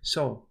 Okay,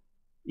 so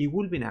it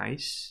would be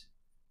nice,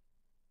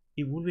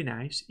 if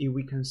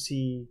we can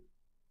see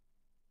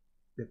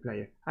the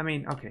player. I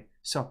mean, okay,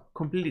 so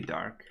completely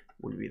dark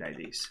will be like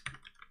this.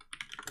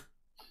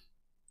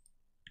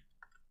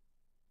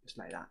 just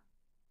like that.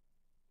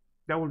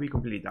 That will be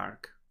completely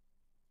dark,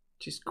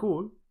 which is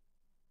cool,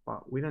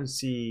 but we don't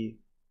see.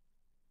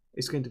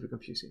 It's going to be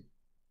confusing.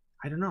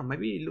 I don't know,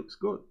 maybe it looks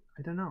good,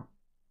 I don't know.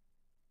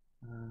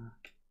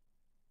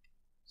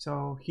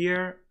 So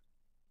here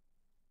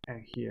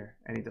and here,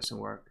 and it doesn't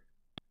work.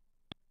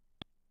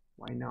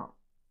 Why not?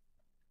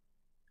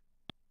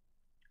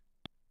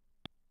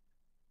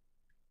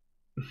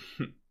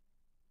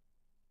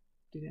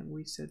 Didn't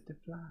we set the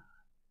flag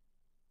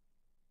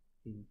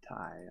in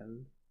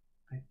tile?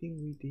 I think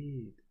we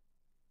did.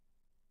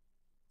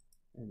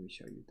 Let me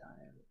show you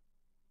tile.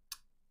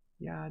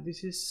 Yeah,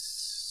 this is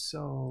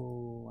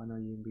so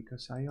annoying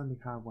because I only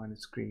have one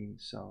screen.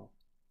 So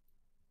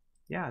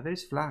yeah,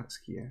 there's flags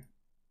here.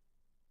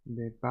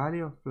 The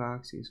value of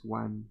flags is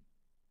 1,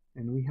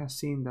 and we have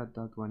seen that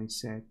that one is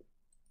set.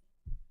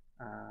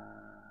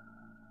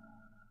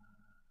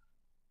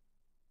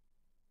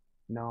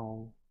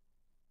 No.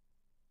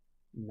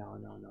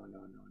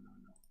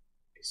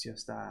 It's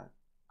just that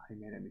I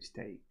made a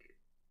mistake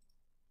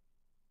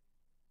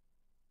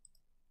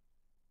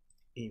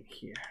in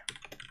here.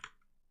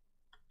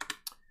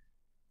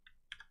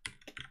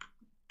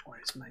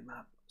 Where's my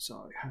map?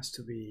 So it has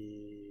to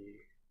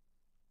be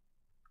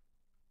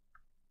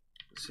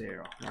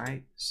 0,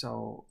 right?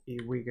 So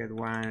if we get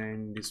 1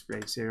 and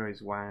display 0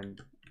 is 1,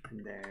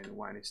 and then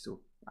 1 is 2.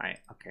 Right,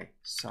 okay,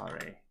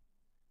 sorry.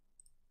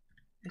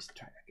 Let's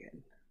try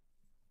again.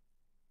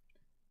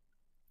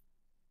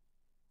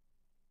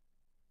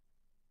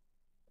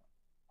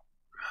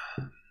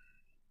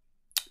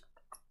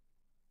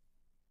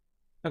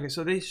 Okay,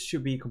 so this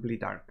should be completely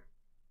dark.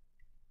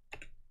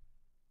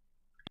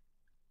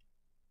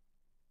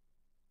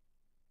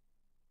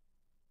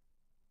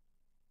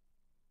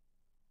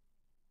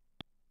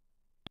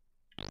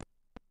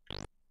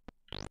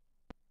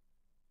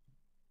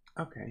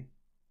 Okay.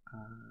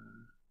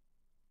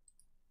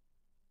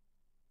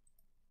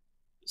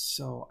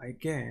 So I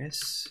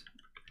guess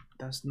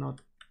that's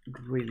not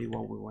really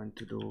what we want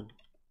to do.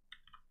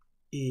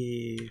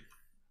 If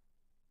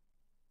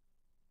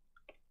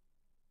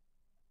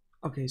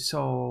okay,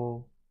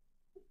 so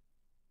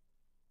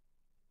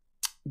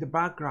the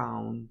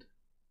background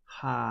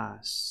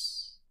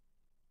has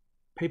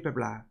paper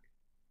black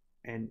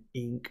and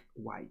ink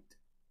white.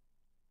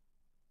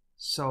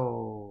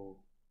 So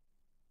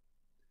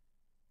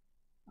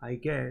I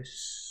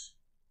guess,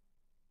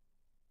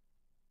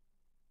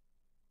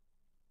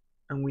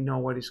 and we know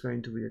what is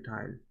going to be the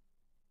tile,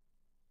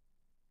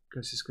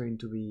 because it's going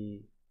to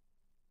be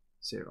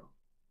 0.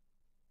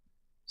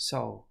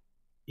 So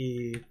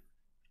if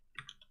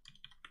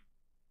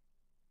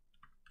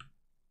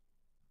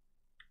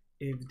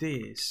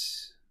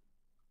this,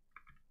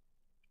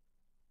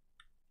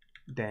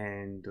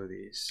 then do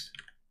this.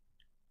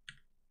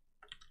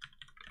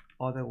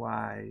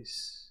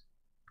 Otherwise,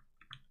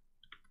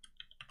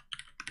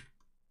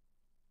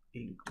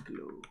 ink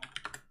blue.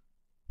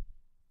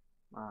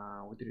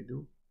 What did it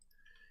do?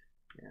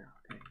 Yeah,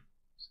 okay.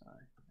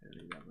 Sorry, I don't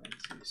need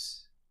that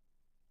this.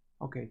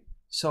 Okay,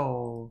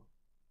 so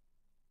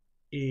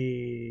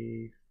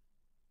if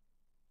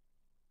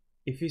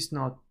it's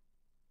not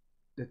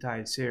the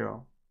tile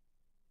 0,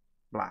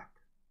 black,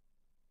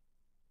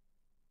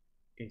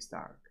 it's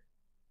dark.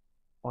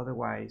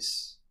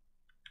 Otherwise,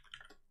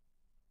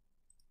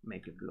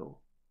 make it blue.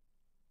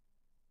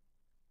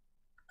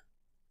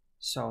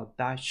 So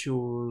that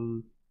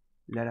should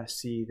let us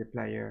see the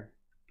player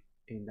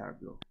in dark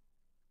blue.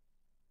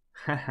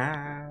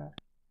 Haha,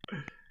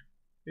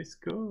 it's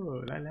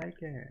cool, I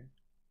like it.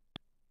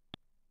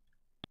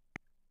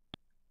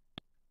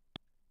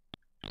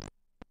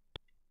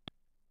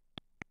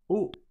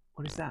 Oh,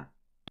 what is that?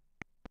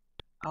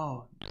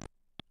 Oh,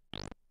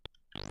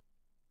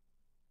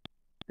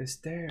 the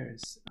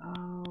stairs.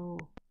 Oh,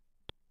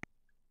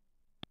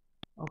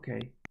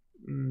 okay.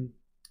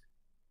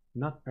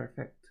 Not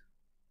perfect.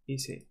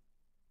 Easy.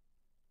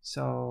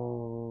 So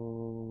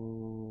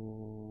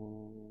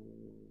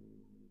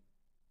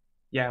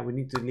yeah, we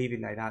need to leave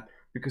it like that,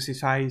 because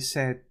if I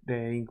set the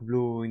ink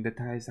blue in the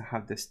tiles that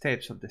have the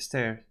steps of the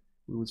stairs,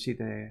 we will see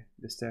the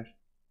stairs,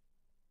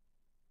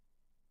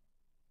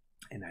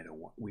 and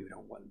we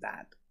don't want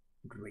that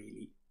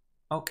really.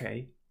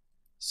 Okay,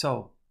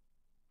 so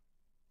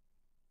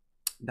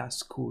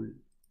that's cool.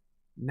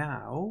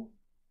 Now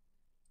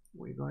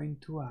we're going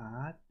to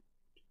add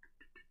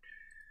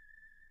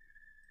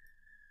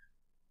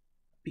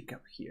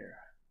pickup here.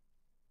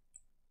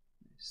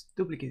 Let's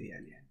duplicate the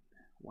alien.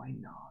 Why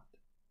not?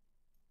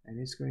 And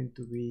it's going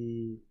to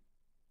be,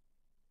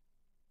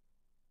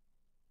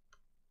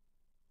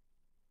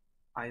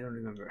 I don't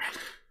remember.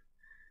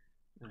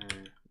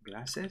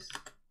 Glasses?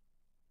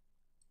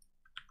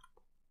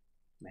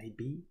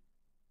 Maybe?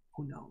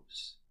 Who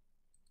knows?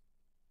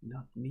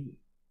 Not me.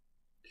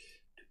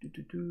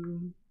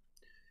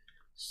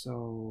 So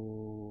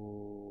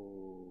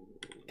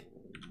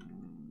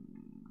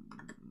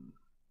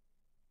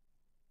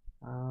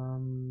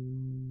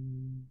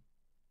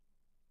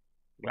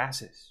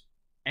glasses.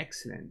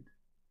 Excellent.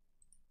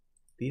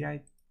 Did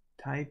I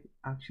type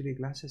actually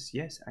glasses?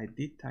 Yes, I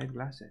did type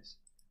glasses.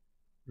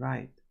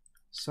 Right.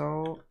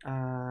 So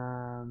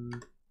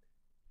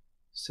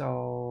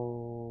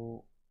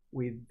so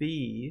with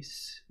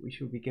these we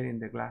should be getting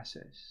the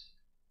glasses,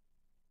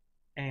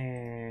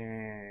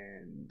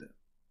 and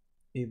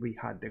if we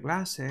had the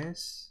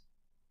glasses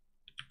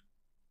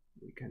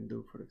we can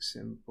do, for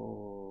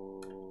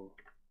example,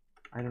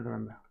 I don't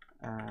remember,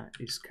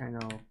 it's kind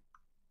of,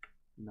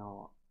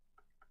 no,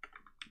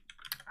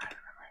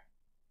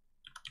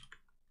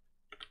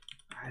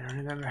 I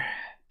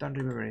don't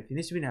remember anything.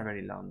 It's been a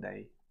very long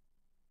day.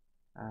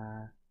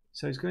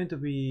 So it's going to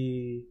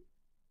be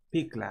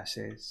pick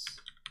glasses,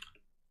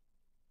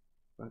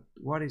 but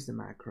what is the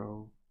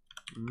macro?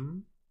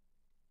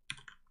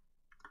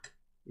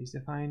 Is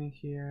defining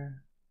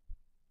here?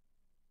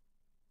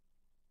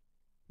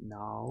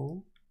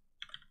 No.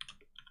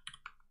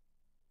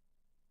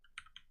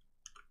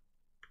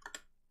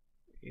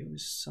 It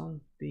was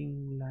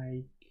something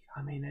like,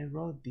 I mean, I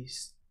wrote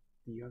this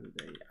the other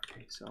day.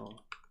 Okay, so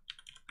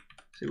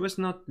it was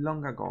not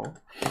long ago.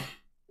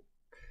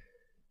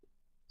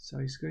 So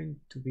it's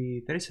going to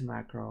be, there is a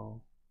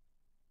macro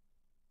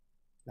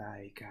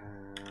like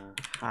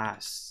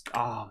has,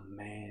 oh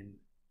man.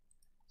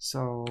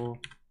 So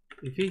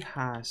if it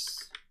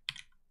has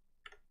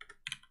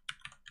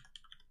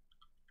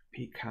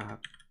pick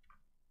up,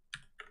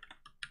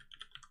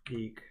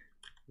 pick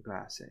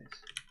glasses,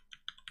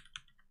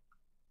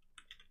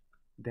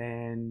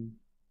 then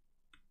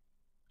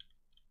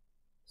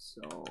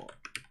so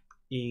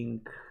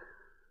ink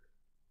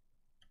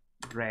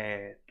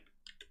red,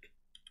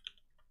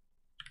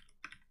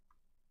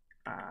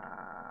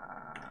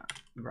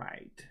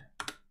 right,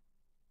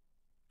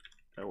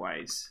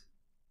 otherwise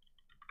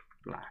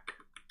black.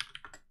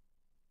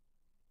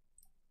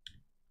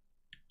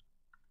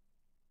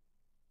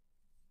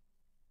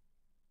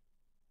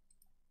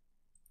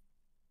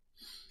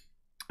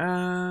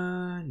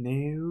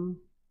 No,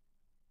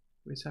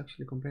 let's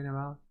actually complain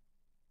about.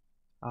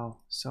 Oh,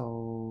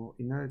 so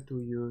in order to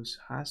use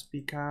has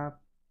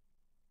pickup,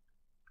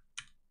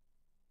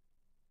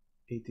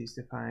 it is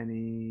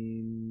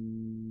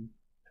defining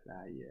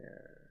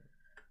player.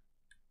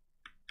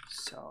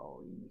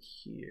 So in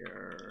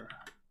here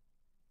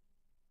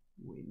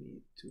we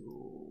need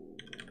to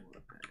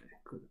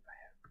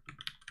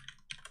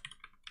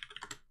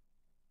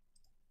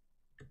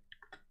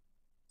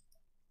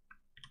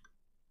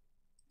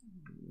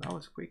that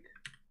was quick.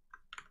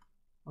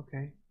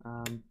 Okay,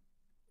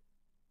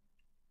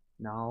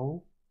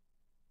 now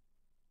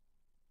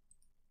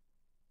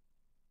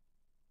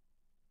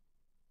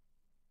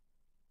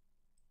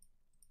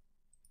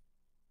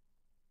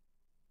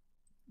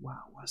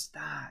wow, what's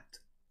that?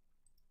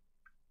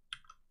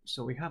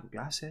 So we have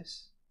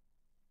glasses,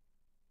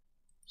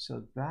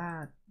 so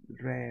that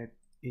red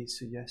is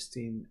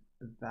suggesting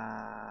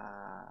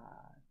that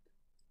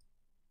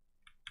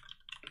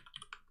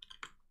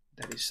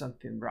there is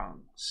something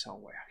wrong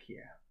somewhere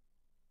here.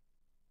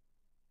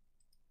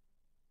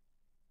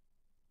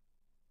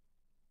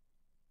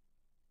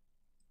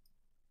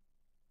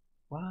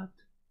 What?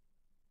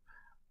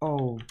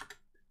 Oh,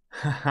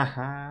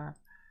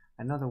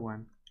 another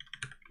one.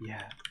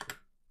 Yeah,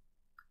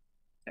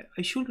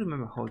 I should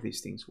remember how these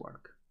things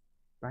work,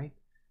 right?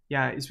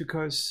 Yeah, it's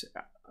because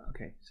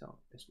okay, so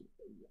let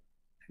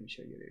me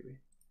show you a little bit.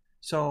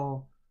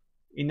 So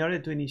in order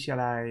to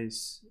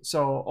initialize,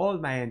 so all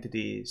my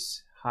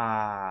entities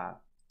have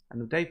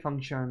an update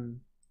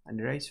function, an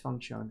erase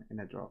function,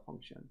 and a draw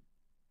function.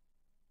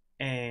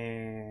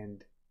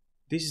 And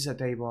this is a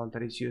table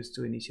that is used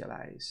to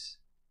initialize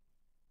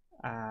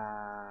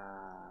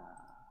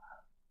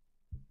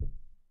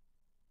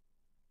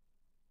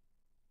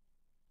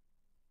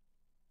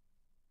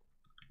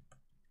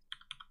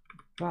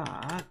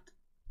but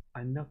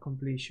I'm not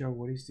completely sure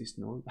what is this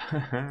node.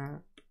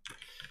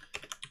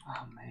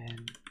 Oh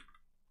man,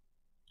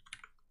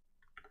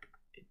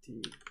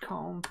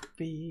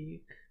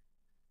 config.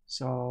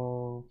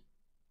 So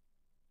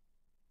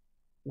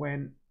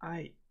when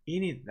I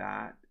init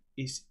that,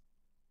 is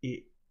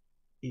it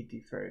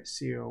differs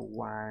 0,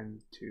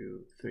 1,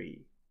 2,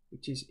 3,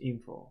 which is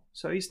info.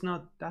 So it's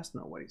not, that's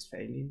not what is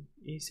failing,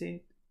 is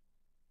it?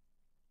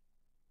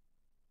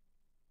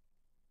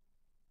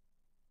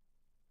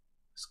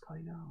 What's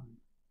going on?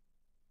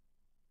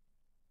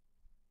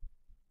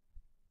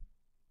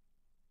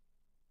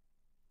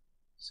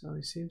 So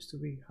it seems to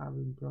be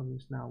having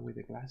problems now with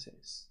the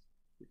glasses,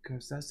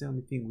 because that's the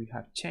only thing we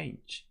have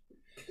changed.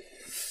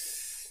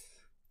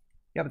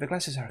 Yeah, but the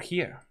glasses are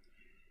here,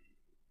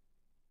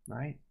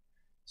 right?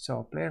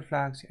 So player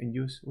flags and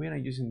use, we're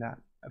not using that.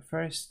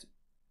 First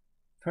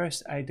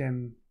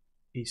item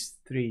is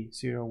 3,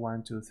 0,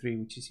 1, 2, 3,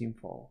 which is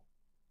info.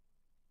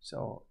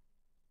 So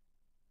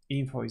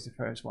info is the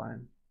first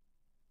one.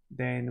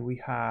 Then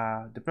we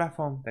have the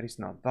platform that is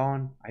not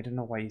done. I don't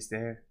know why it's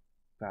there,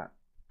 but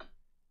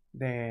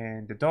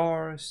then the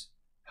doors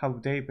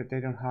have they, but they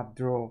don't have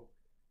draw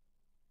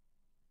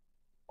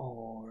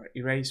or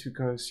erase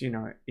because, you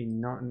know, in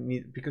not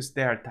need, because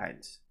they are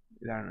tiles,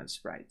 they are not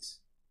sprites.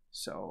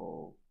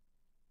 So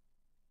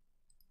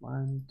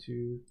 1,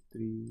 2,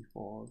 3,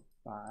 4,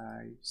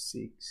 5,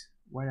 6.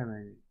 Wait a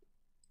minute.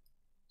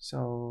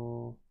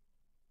 So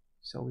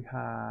we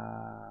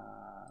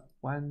have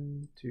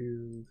 1,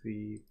 2,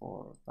 3,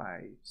 4,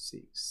 5,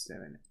 6,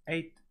 7,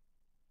 8.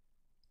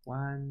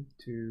 1,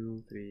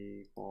 2,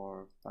 3,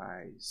 4,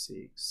 5,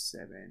 6,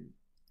 7,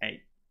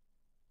 8.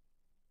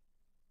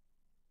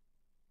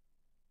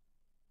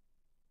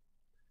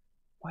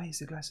 Why is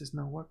the glasses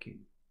not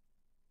working?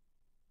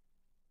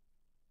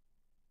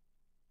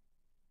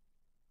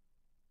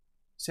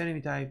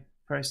 Enemy type,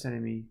 first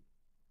enemy.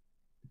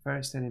 The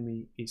first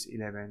enemy is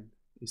 11.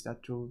 Is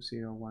that true?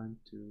 0, 1,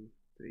 2,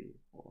 3,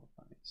 4,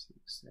 5, 6,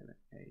 7,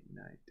 8,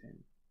 9,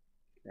 10,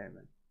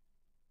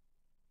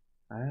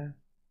 11.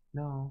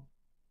 No,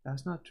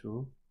 that's not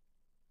true.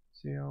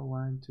 0,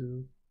 1,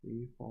 2,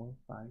 3, 4,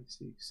 5,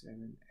 6,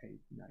 7,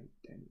 8, 9,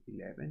 10,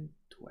 11,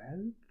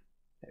 12,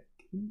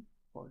 13,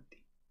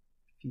 14,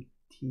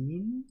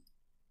 15.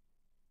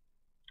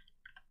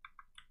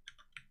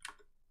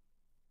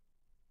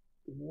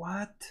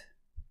 What?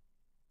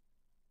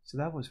 So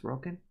that was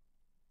broken?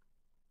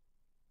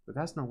 But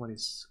that's not what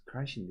is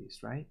crashing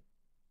this, right?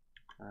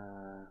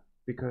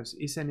 Because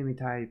its enemy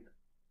type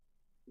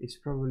is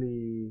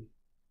probably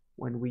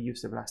when we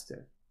use the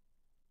blaster.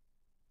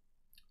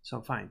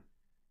 So fine.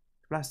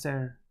 The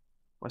blaster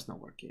was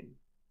not working.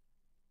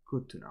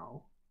 Good to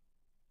know.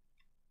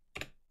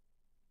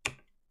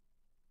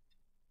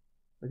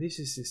 But this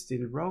is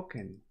still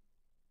broken.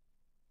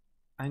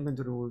 I'm going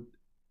to remove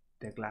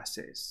the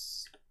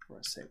glasses for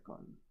a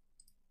second.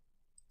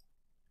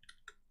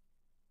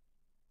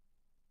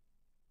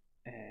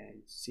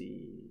 And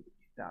see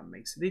if that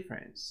makes a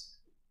difference.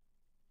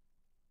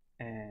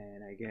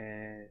 And I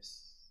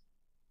guess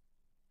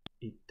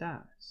it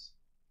does.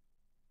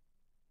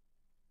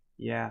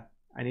 Yeah,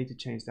 I need to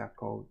change that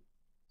code.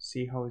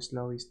 See how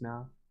slow it is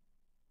now?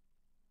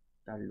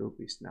 That loop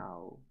is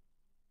now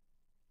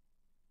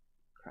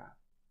crap.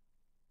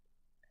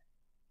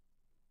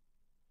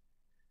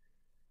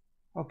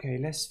 Okay,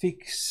 let's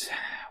fix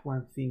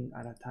one thing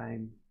at a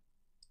time.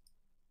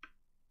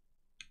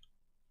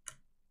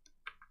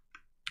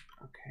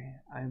 Okay,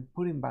 I'm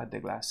putting back the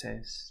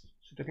glasses.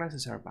 So the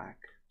glasses are back.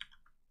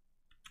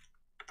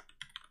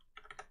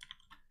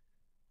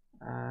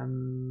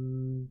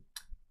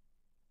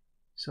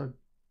 So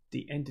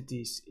the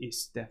entities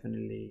is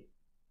definitely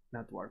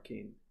not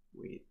working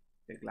with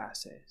the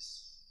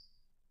glasses.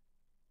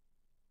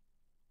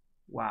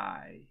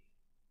 Why?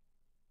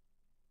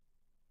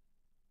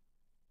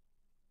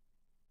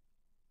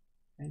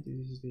 And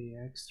this is the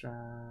extra.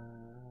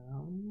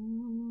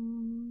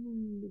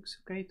 Looks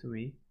okay to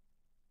me.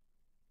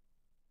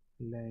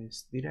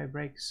 Did I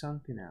break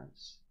something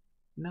else?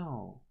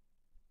 No.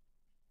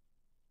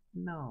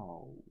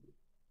 No.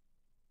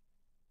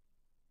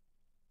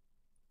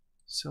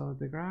 So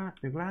the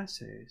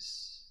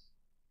glasses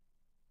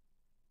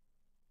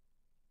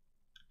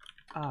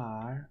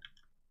are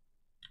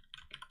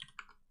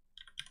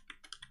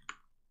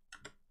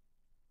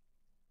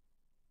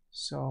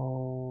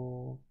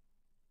so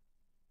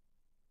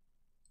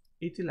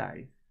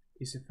Life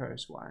is the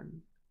first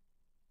one.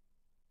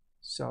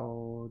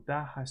 So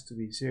that has to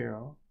be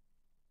 0.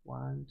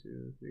 1,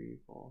 2, 3,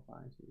 4, 5,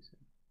 6,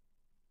 7.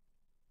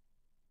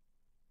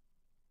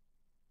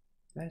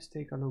 Let's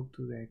take a look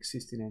to the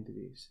existing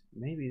entities.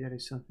 Maybe there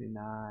is something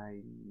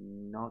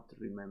I'm not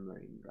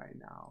remembering right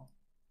now.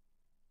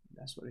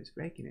 That's what is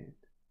breaking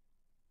it.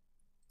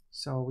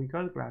 So we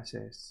got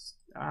glasses.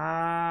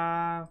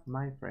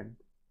 My friend.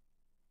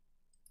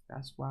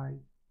 That's why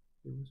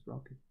it was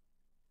broken.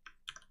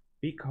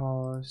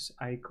 Because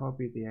I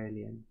copied the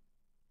alien.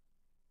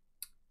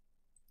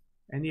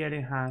 And the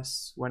alien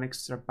has 1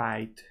 extra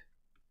byte.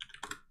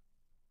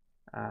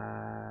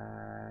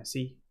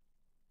 See?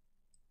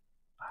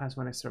 Has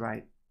 1 extra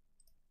byte.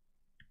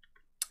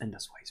 And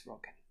that's why it's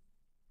broken.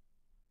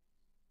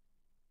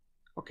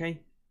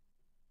 Okay.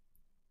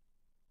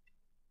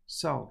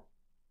 So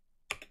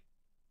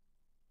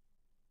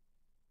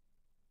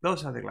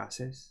those are the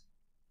glasses.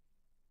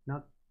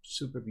 Not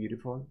super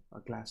beautiful,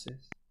 but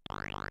glasses.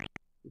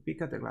 We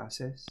pick up the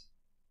glasses.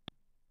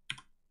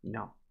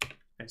 No,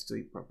 let's do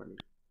it properly.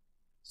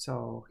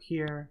 So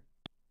here,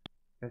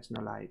 there's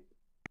no light.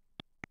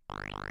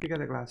 Pick up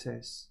the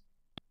glasses.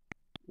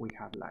 We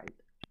have light.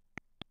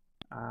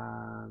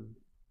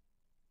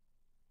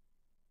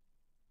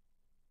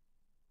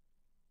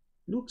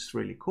 Looks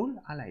really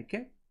cool. I like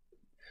it.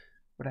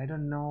 But I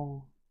don't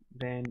know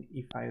then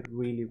if I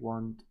really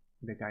want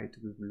the guy to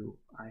be blue.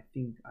 I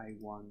think I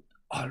want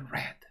all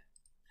red.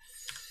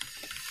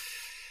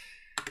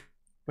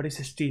 But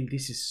it's still,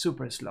 this is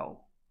super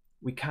slow.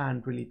 We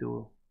can't really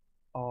do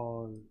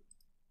all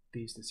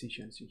these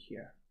decisions in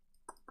here.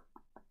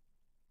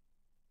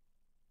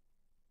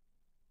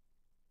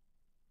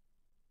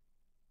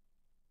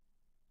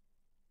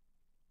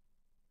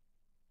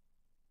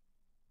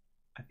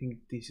 I think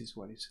this is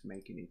what is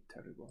making it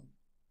terrible.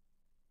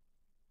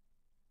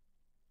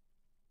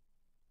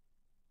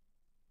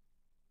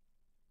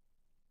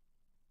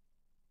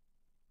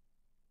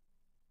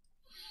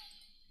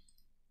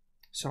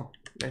 So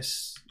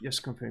let's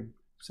just confirm.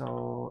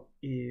 So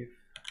if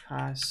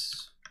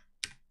has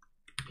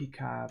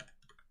pickup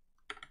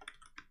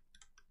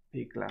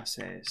pick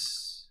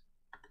classes,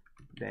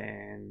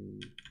 then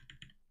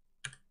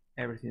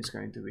everything's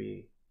going to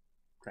be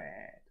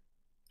red.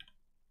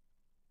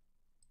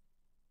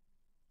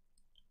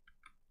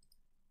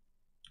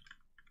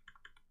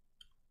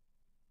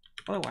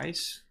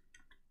 Otherwise,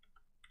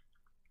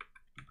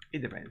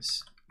 it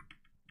depends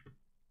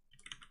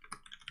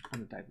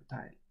on the type of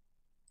tile.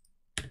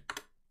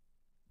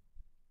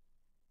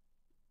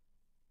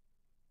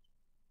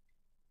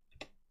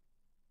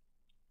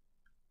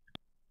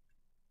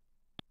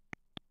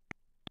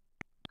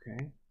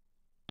 Okay.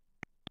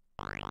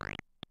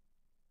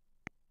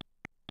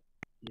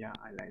 Yeah,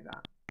 I like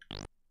that.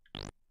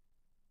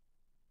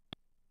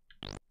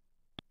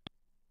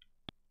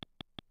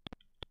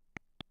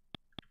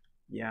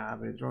 Yeah,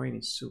 but the drawing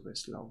is super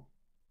slow.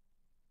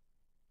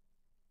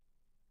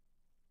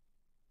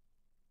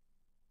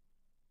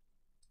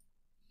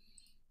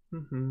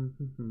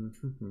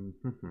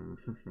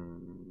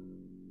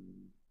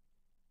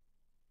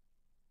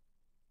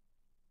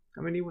 I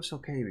mean, it was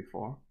okay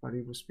before, but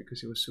it was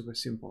because it was super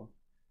simple.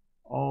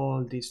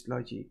 All this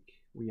logic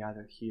we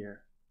added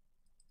here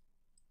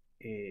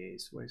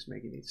is what is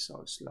making it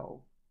so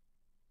slow.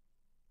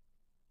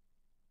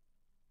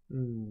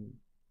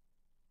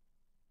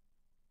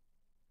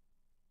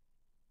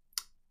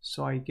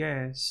 So I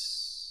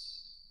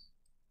guess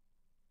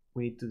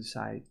we need to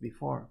decide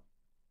before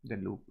the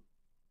loop.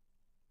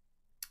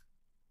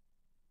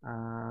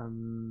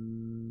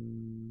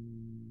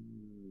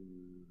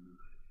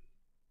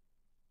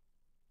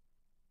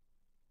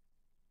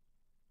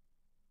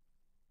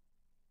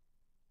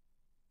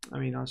 I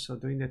mean, also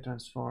doing the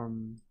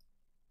transform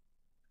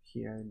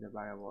here in the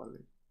variable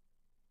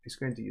is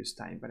going to use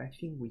time, but I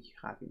think we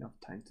have enough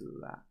time to do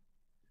that.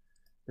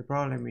 The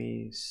problem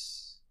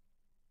is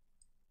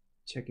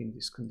checking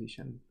this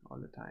condition all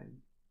the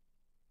time.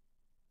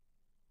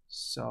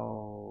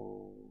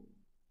 So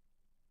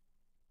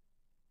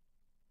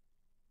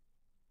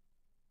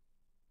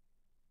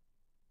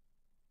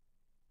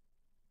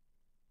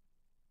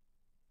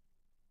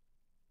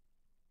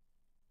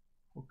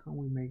how can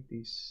we make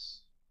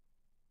this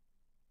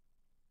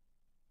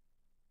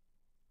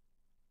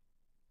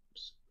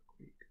super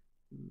quick?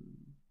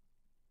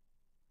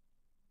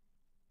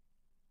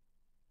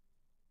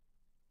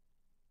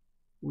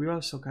 We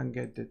also can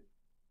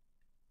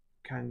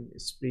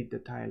split the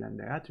tile and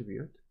the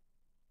attribute.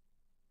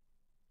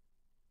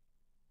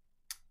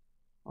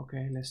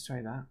 Okay, let's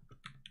try that.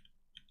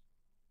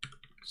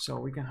 So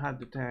we can have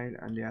the tile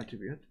and the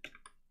attribute.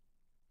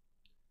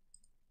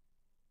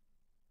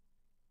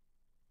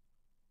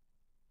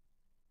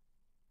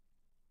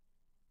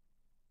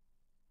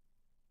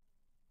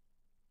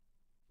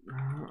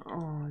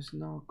 Oh, it's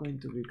not going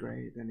to be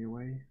great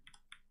anyway,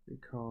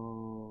 because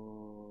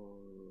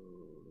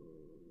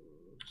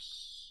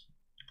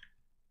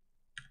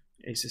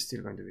it's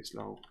still going to be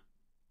slow.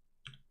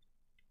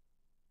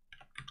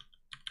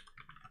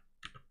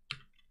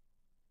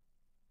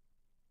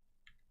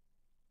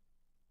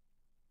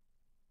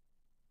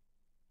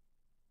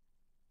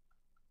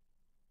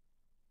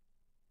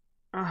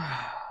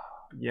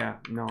 Yeah,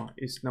 no,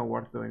 it's not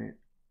worth doing it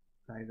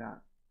like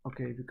that.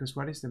 Okay, because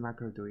what is the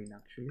macro doing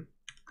actually?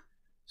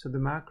 So the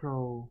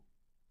macro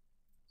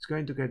is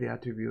going to get the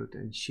attribute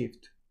and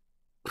shift,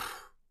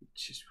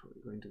 which is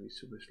probably going to be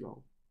super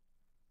slow.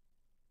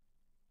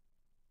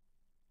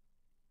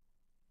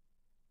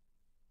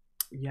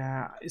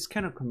 Yeah, it's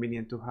kind of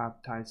convenient to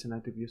have tiles and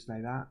attributes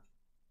like that,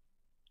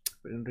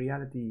 but in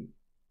reality,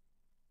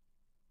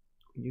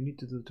 you need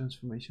to do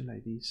transformation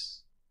like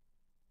this.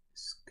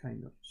 It's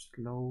kind of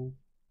slow.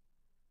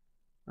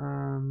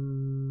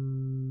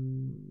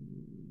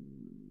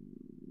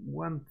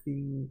 One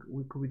thing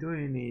we could be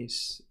doing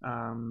is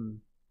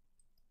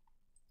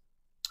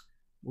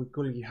we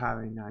could be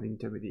having an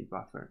intermediate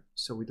buffer.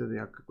 So we do the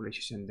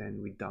calculations and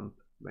then we dump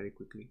very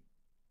quickly.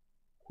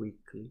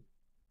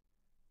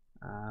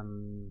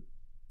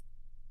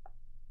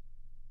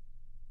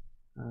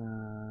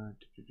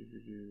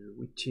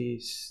 Which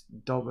is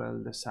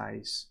double the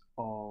size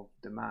of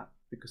the map,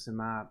 because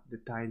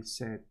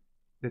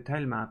the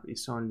tile map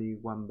is only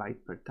 1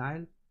 byte per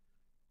tile,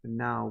 and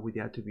now with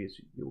the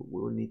attributes we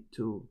will need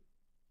 2.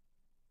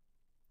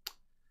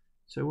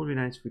 So it would be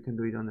nice if we can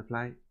do it on the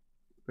fly,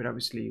 but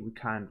obviously we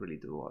can't really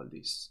do all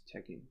this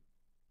checking.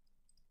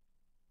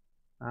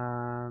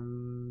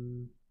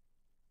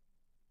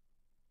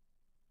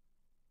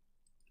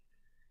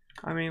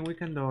 I mean, we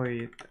can do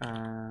it,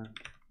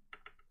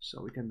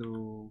 so we can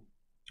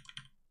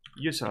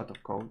use a lot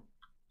of code,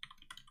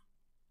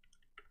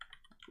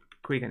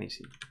 quick and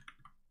easy.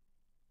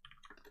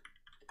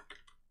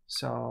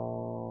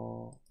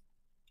 So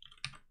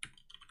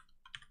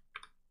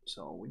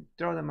we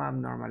draw the map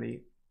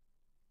normally,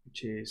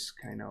 which is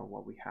kind of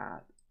what we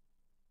had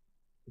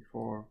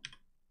before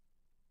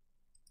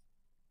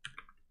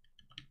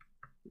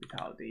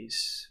without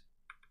this.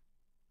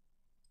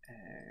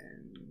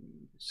 And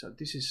so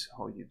this is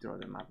how you draw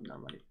the map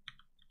normally.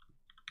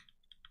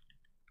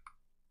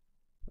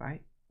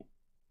 right?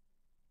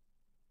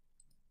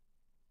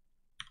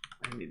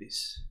 Maybe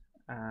this.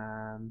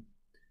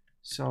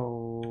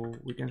 So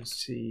we can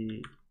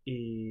see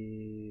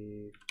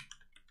if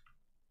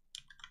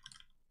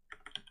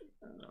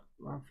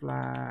map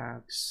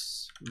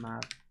flags,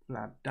 map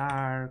flag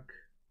dark,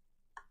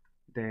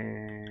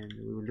 then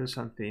we will do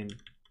something.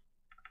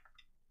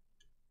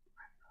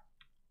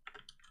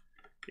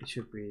 It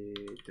should be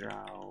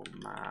draw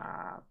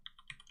map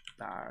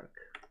dark.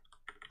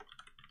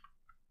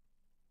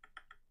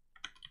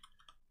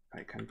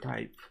 I can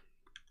type.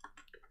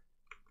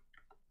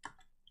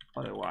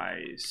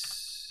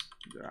 Otherwise,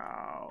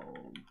 draw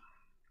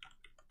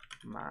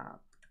map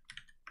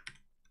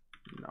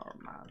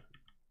normal.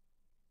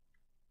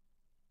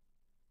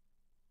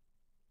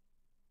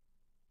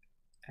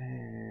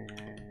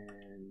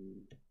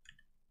 And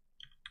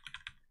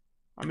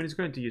I mean, it's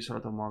going to use a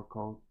lot of more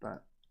code,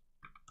 but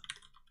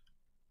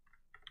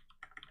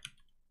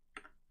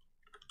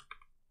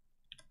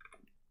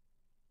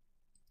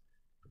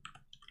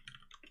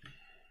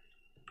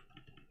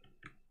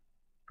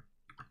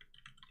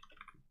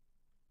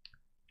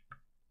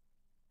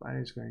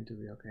it's going to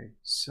be okay.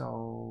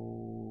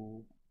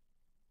 So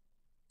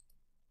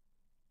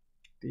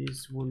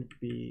this will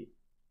be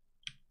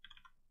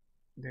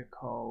the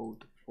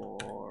code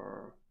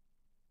for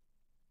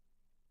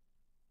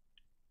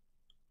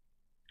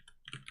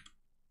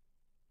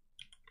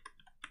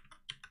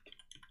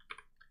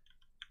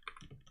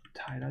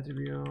tile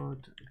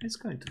attribute. It's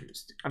going to be,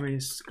 I mean,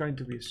 it's going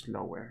to be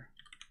slower.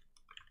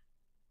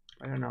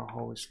 I don't know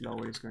how slow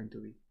it's going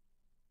to be.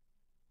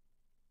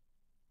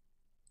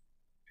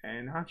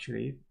 And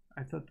actually,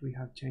 I thought we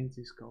have changed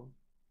this code.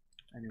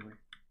 Anyway.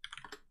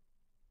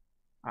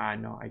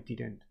 No, I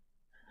didn't.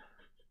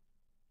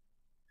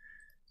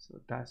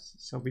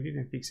 So we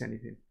didn't fix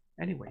anything.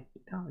 Anyway,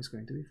 now it's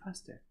going to be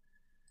faster.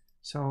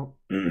 So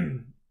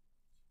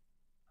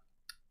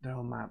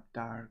draw map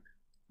dark.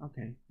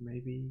 Okay,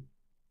 maybe.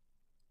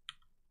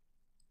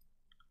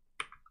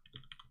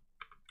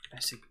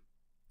 Let's see.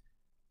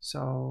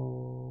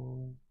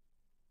 So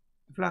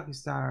the flag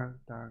is dark,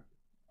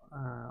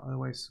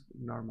 otherwise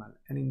normal.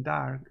 And in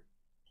dark,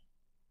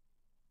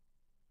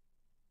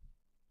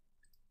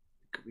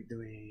 we could be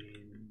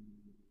doing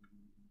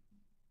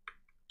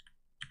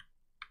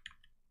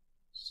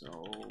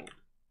so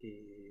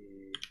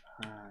it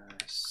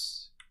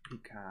has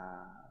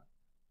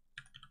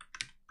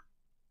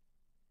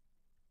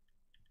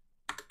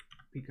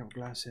pick up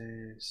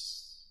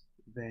classes,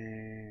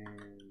 then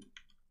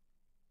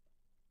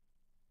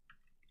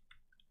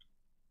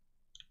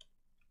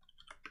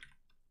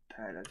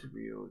tile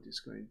attribute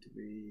is going to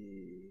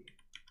be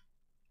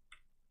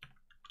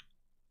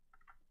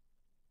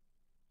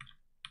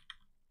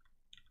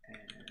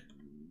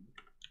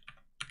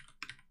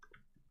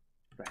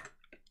red.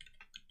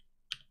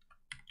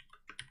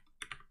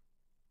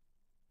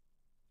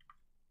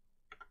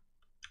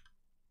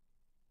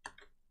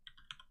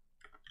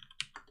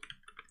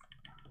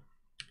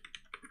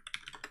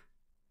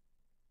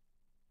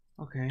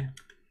 Okay.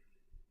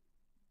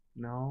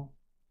 No.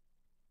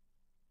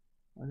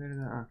 Other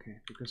than that, okay,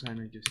 because I'm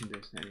not using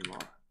this anymore.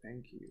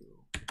 Thank you.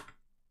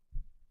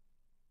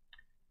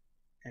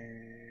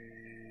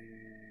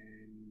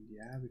 And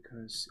yeah,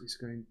 because it's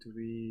going to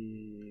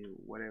be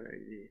whatever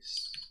it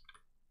is,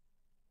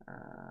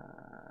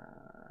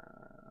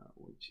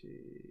 which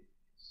is,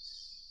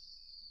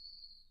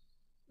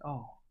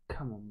 oh,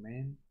 come on,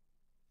 man.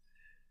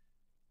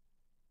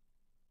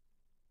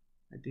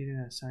 I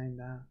didn't assign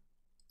that.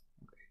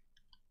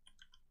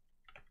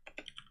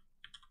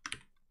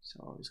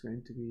 So it's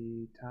going to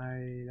be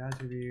tile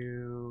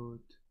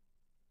attribute.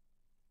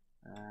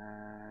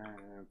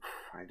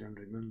 I don't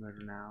remember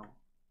now.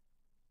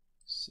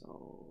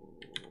 So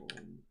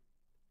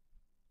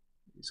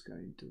it's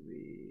going to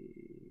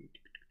be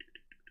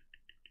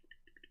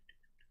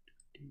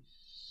this.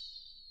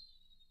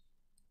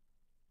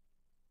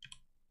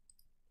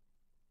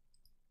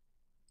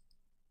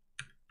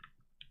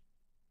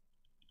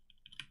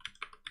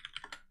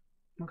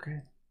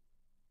 Okay.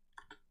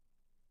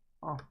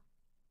 Oh.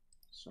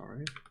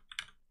 Sorry.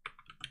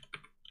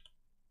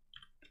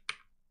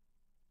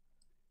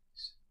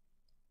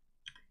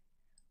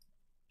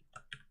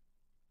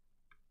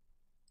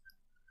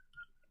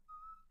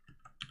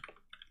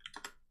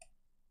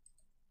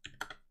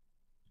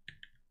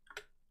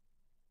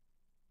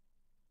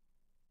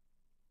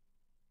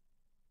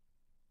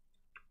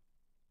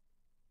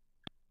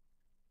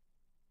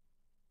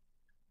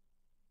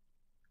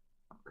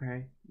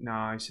 Okay.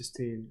 No, it's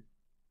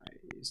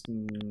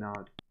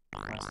not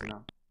fast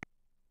enough.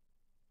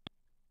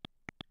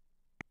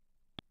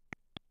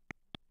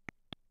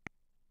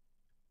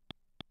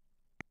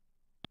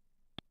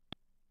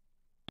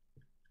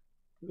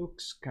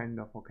 Looks kind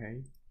of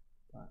okay,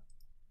 but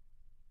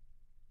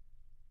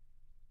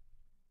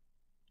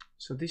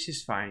so this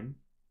is fine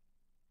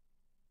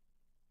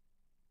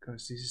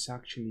because this is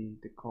actually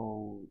the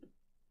code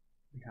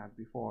we had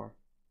before.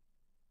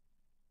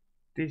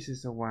 This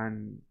is the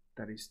one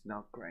that is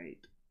not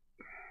great.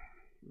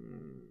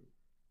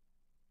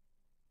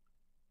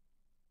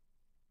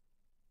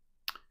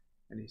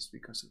 and it's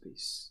because of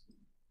this.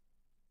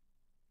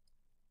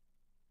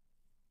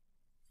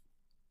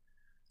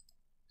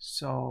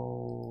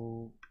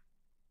 So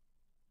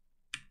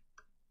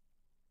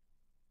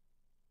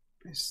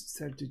it's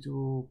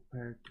 32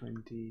 per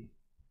 20,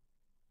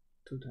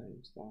 2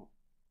 times that.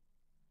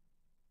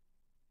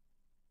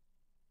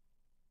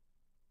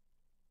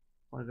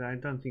 But I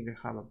don't think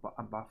I have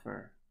a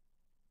buffer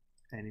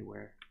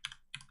anywhere.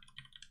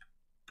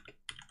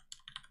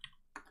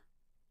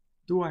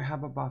 Do I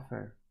have a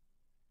buffer?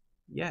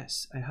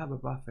 Yes, I have a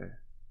buffer.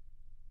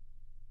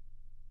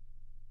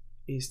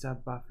 Is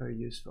that buffer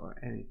used for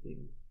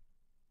anything?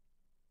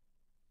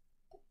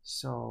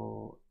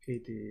 So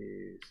it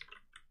is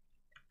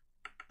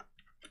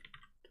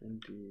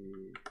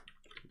 20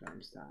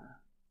 times that.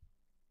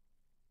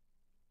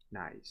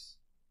 Nice.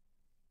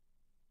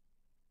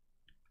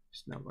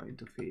 It's not going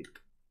to fit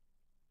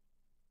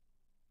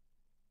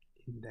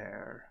in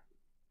there.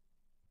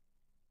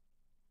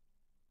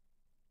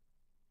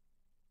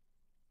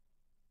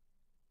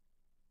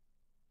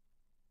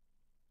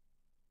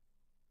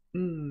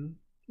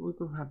 We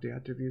could have the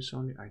attributes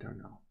only, I don't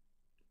know.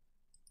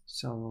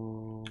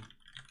 So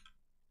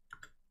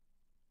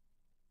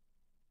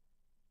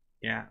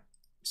yeah,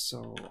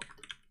 so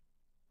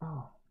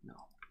oh no.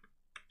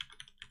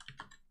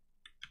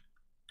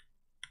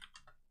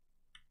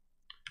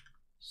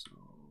 So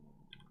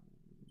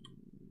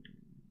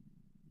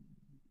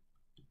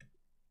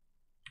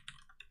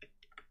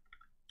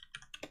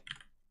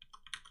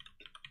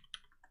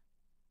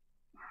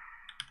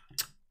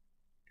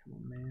come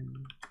on,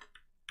 man.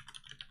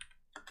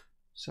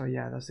 So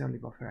yeah, that's the only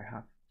buffer I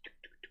have.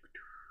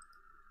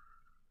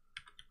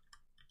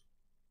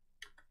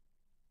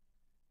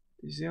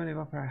 This is the only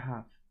buffer I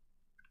have.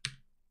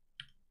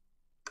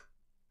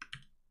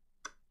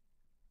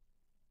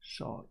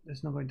 So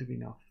there's not going to be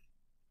enough.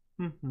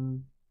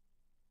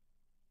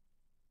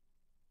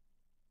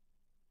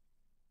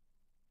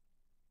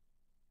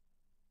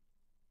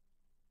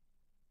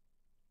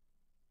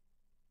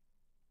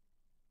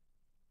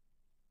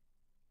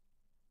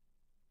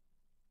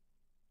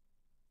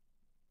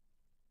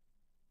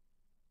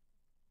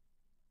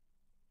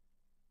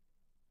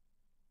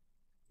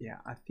 Yeah,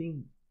 I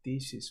think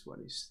this is what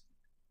is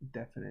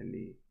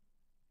definitely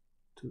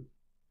too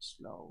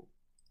slow,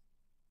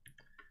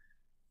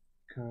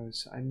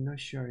 because I'm not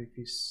sure if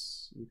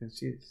it's, you can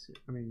see it,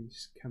 I mean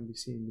it can be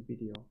seen in the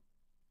video.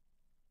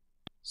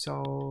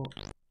 So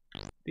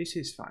this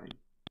is fine.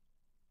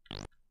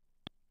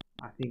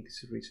 I think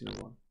it's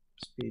reasonable.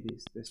 Speed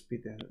is the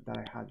speed that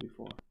I had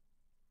before.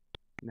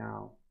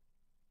 Now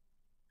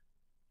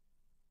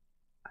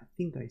I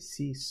think I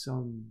see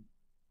some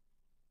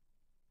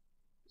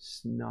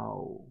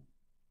snow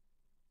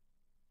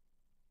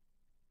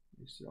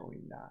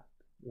showing that.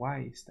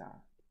 Why is that?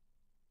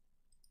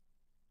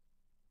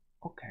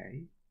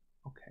 Okay,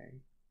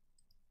 okay.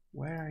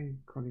 Where are you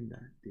calling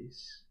that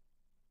this?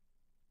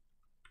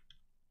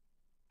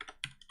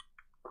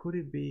 Could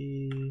it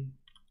be?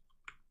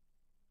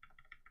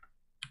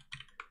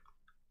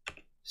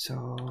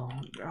 So,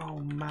 oh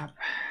map,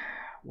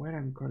 where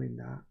I'm calling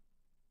that?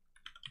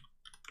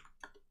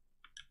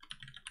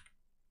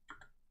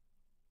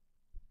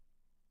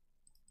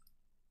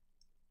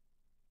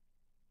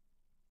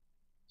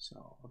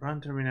 So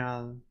run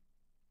terminal.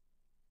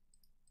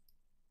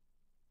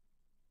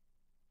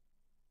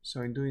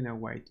 So I'm doing a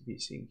white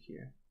vsync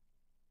here.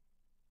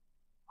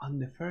 On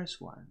the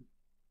first one,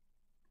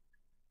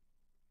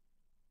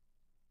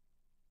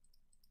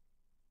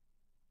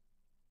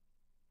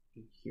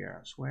 in here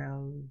as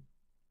well.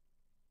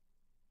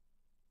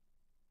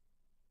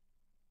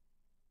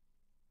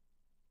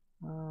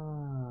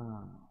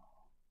 Ah.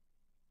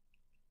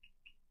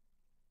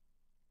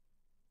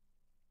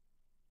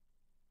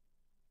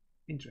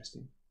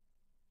 Interesting.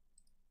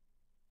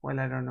 Well,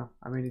 I don't know.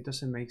 I mean, it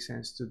doesn't make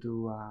sense to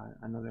do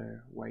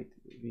another white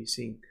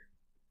vsync,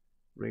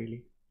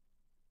 really.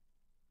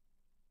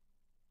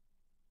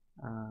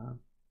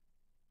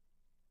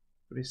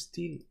 But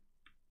still,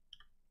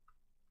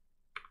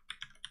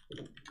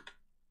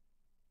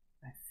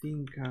 I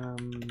think,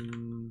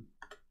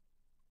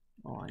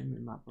 oh, I'm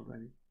in map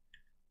already.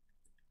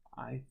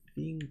 I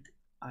think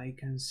I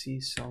can see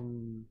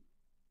some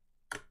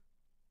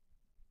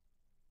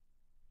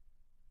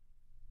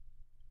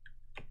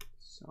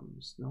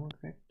snow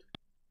effect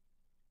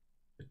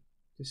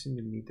just in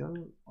the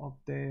middle of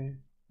the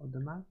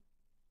map.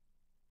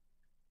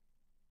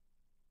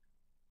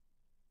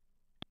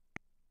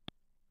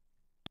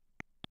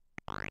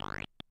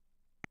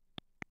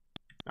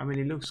 I mean,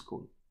 it looks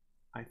cool.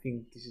 I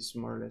think this is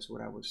more or less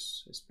what I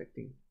was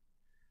expecting.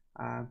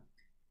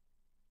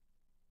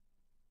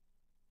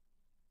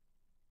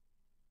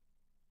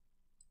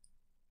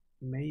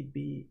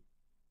 Maybe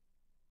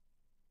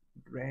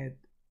red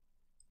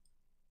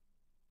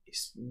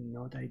is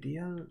not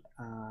ideal.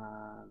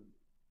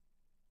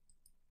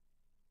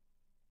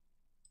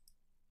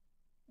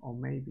 Or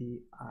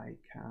maybe I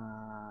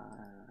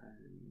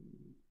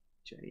can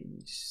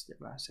change the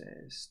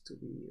buses to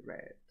be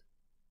red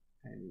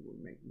and it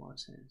would make more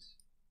sense.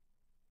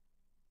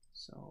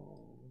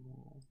 So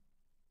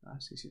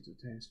that's easy to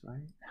test,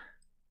 right?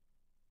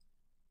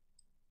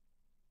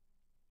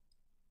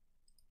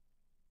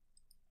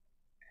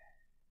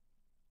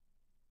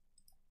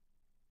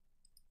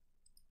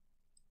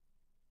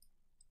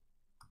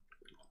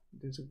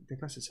 The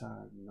classes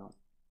are not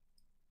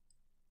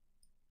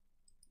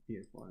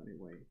beautiful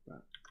anyway,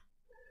 but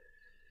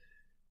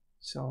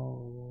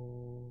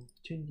so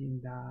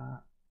changing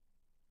that.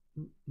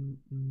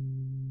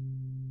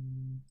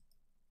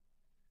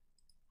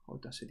 How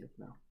does it look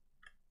now?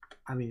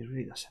 I mean, it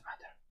really doesn't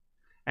matter.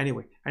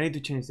 Anyway, I need to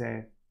change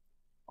the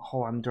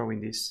how I'm drawing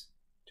this,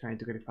 trying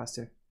to get it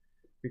faster,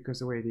 because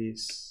the way it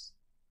is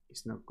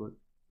not good.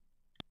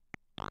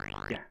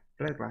 Yeah,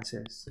 red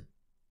glasses,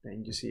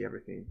 then you see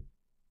everything.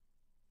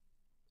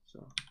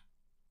 So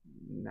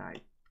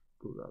night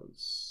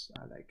Googles,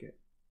 I like it.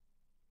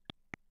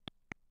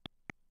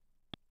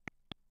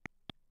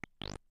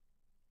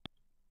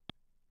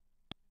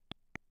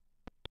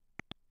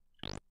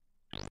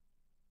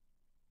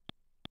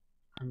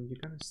 I mean, you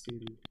can still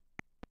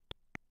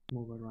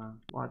move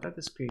around. Wow,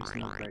 that screen is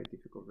not very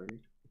difficult,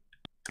 really,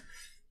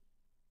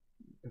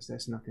 because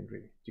there's nothing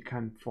really. You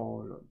can't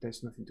fall.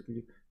 There's nothing to kill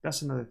you.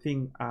 That's another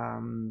thing.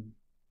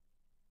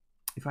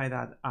 If I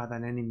add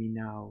an enemy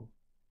now,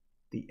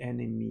 the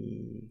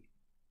enemy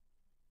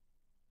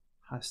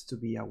has to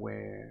be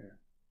aware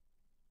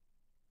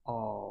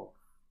of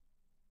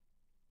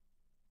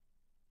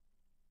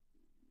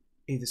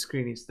if the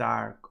screen is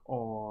dark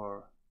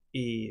or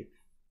if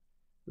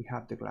we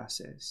have the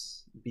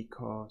glasses,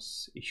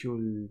 because it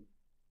should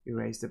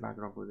erase the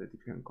background with a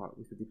different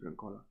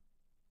color.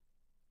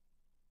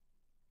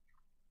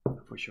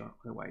 For sure,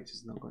 otherwise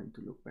it's not going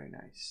to look very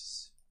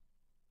nice.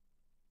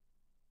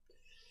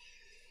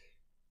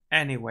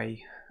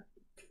 Anyway,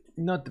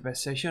 not the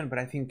best session, but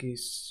I think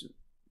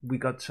we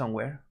got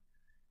somewhere.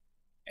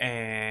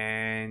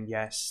 And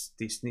yes,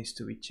 this needs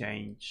to be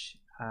changed.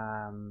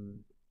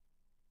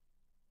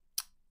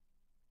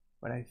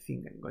 But I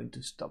think I'm going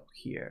to stop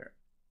here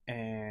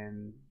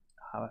and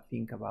have a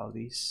think about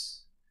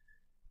this.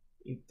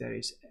 If there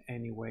is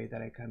any way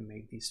that I can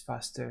make this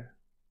faster.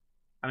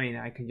 I mean,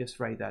 I can just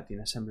write that in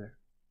assembler.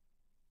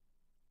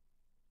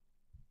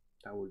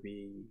 That would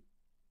be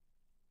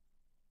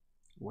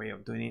a way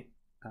of doing it,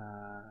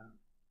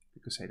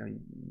 because I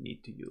don't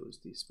need to use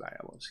these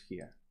variables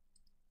here.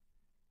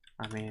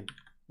 I mean,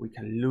 we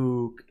can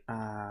look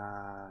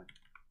at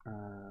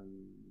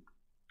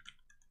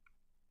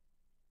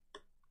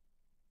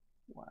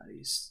what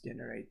is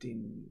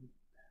generating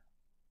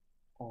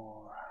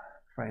or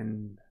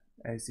friend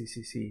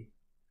SDCC,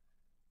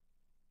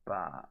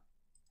 but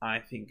I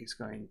think it's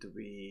going to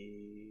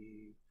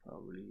be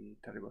probably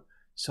terrible.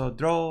 So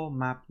draw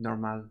map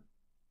normal.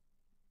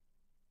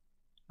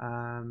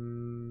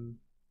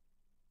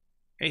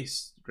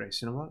 It's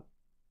reasonable.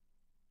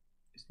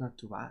 It's not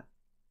too bad.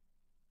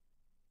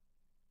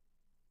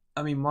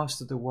 I mean,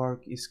 most of the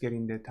work is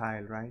getting the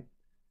tile right,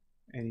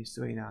 and it's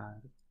doing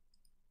a.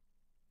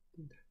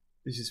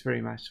 This is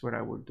very much what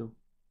I would do,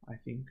 I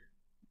think.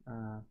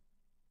 But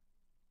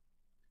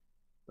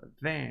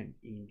then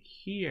in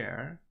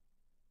here,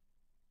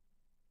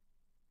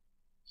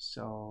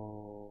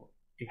 so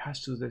it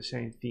has to do the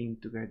same thing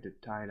to get the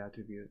tile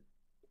attribute.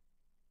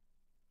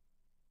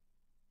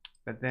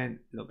 But then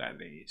look at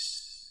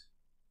this.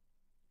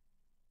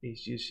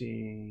 It's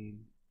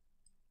using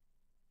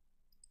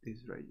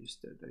this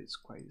register that is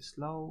quite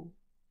slow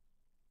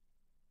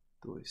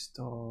to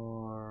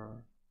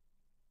store,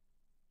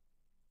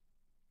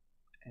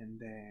 and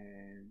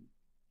then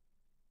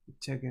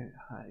check it.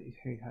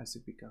 It has to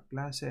pick up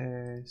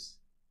classes.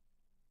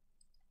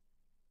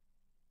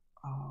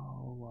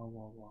 Oh,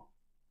 wow.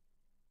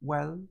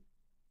 Well,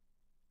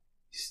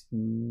 it's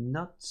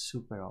not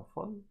super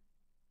awful.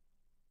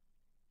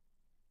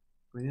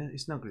 I mean,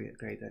 it's not great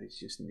that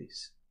it's using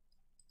this.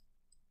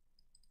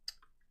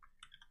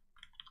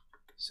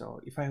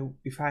 So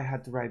if I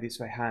had to write this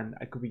by hand,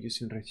 I could be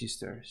using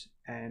registers,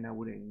 and I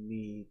wouldn't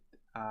need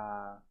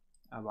a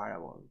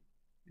variable,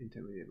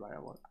 intermediate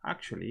variable.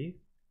 Actually,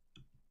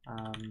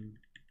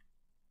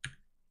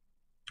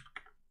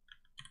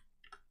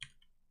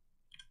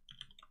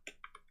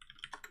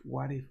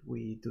 what if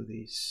we do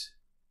this?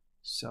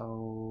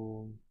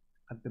 So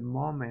at the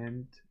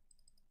moment,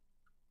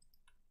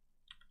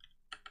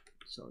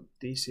 so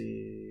this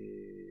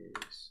is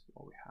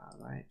what we have,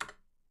 right?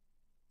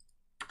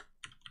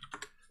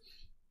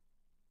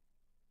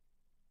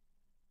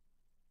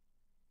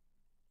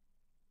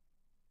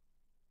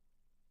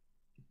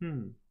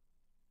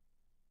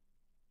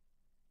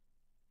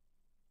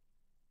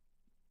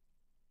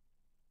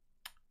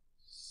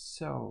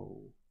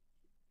 So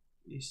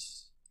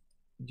it's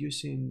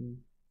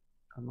using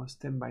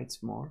almost 10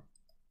 bytes more.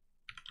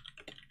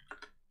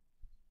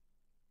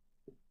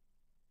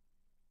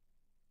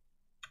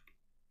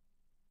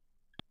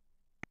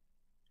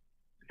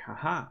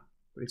 Haha,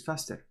 but it's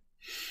faster.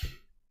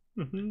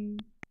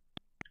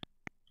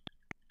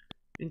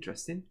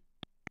 Interesting.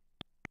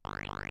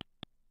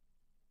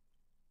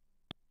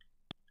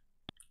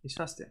 It's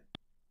faster.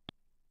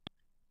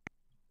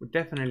 But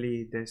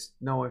definitely the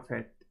snow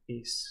effect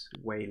is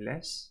way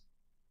less.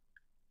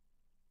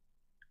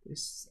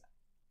 It's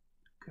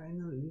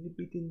kind of a little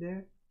bit in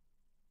there.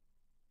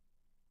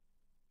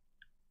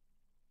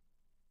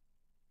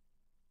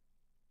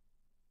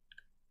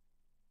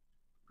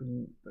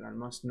 But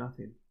almost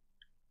nothing.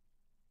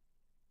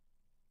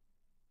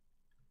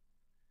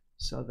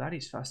 So that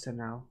is faster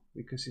now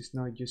because it's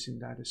not using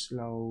that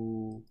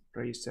slow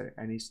register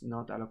and it's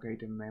not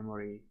allocating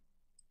memory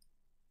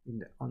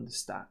on the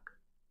stack.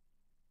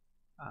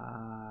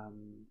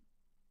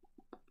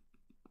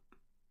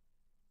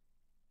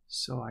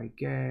 So I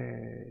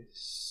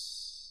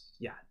guess,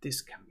 yeah,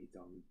 this can be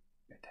done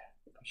better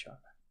for sure.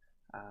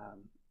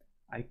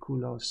 I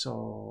could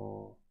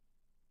also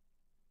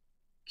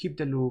keep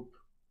the loop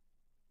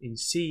in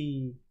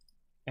C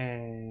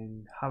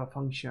and have a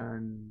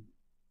function,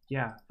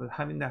 yeah, but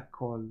having that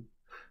call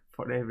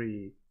for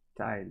every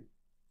tile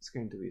is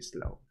going to be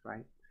slow,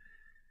 right?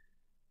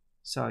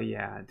 So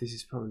yeah, this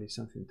is probably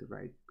something to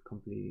write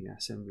completely in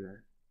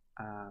assembler.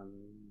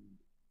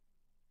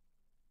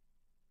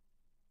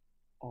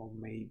 Or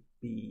maybe,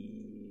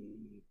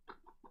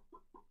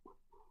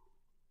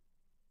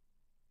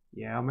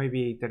 yeah, or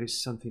maybe there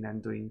is something I'm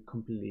doing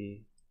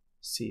completely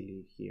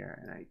silly here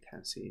and I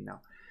can't see it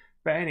now.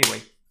 But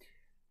anyway,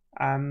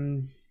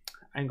 I'm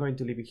going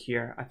to leave it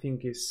here. I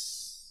think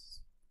it's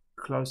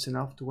close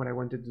enough to what I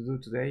wanted to do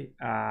today.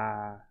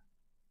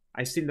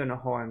 I still don't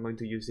know how I'm going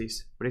to use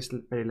this, but it's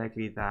very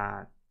likely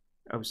that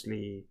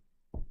obviously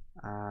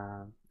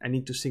I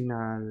need to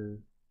signal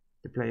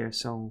the player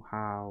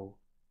somehow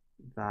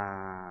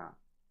that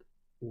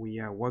we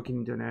are working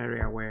into an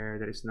area where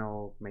there is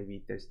no,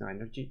 maybe there's no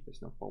energy,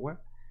 there's no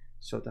power,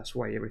 so that's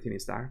why everything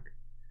is dark.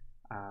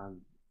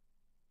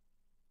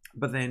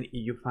 But then if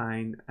you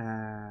find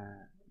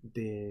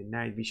the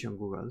night vision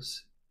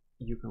goggles,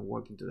 you can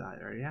walk into that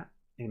area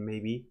and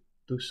maybe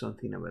do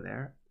something over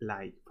there,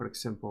 like for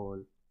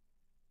example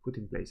put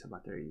in place a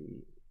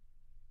battery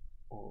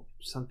or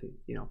something,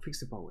 you know, fix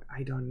the power,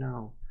 I don't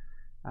know.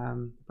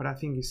 But I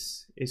think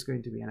it's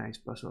going to be a nice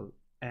puzzle,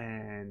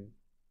 and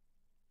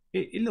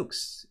it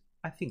looks,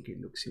 I think it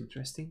looks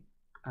interesting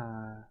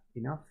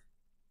enough.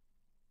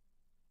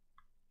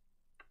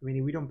 I mean,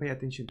 if we don't pay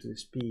attention to the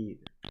speed,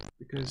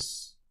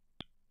 because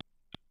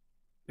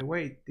the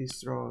way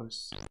this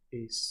draws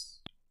is,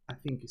 I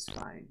think it's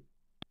fine,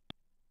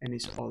 and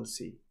it's all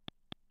C.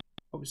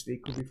 Obviously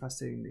it could be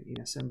faster in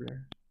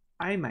assembler.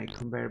 I might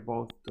convert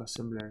both to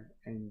assembler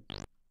and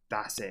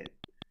that's it.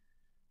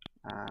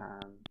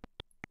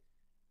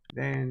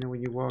 Then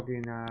when you walk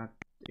in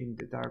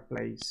the dark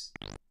place,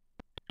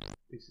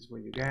 this is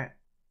what you get.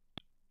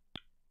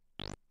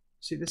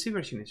 See, the C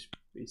version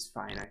is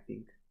fine, I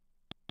think,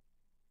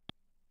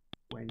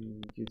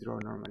 when you draw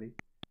normally.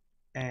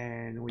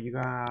 And when you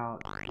got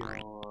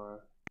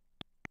your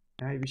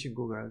night vision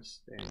goggles,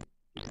 then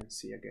you can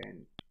see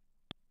again.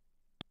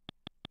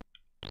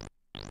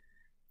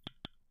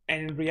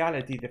 And in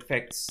reality, the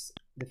effect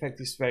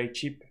is very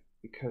cheap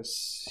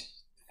because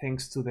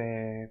thanks to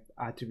the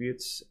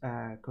attributes,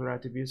 color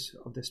attributes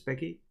of the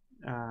Specky,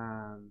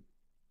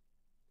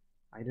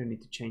 I don't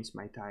need to change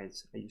my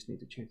tiles. I just need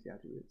to change the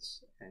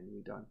attributes, and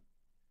we're done.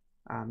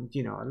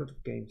 You know, a lot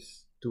of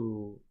games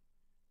do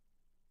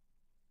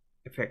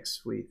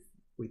effects with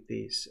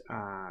this.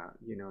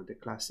 You know, the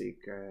classic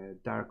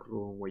dark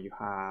room where you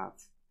have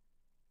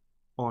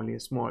only a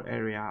small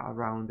area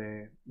around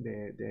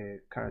the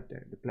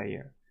character, the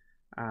player,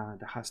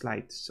 that has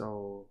light,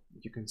 so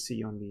you can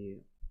see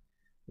only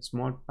a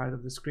small part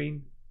of the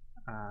screen,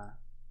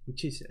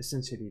 which is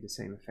essentially the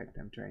same effect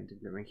I'm trying to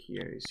implement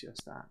here. It's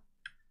just that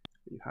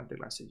you have the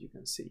glasses, you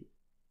can see,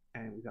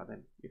 and without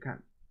them you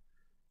can't.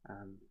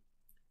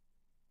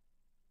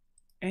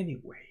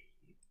 Anyway,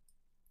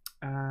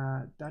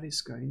 that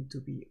is going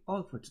to be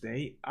all for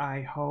today.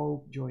 I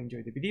hope you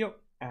enjoyed the video,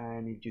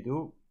 and if you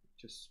do,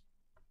 just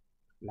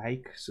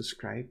like,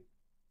 subscribe,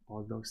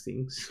 all those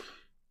things.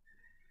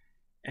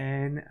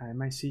 And I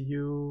might see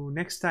you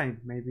next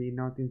time, maybe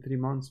not in 3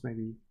 months,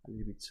 maybe a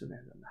little bit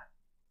sooner than that.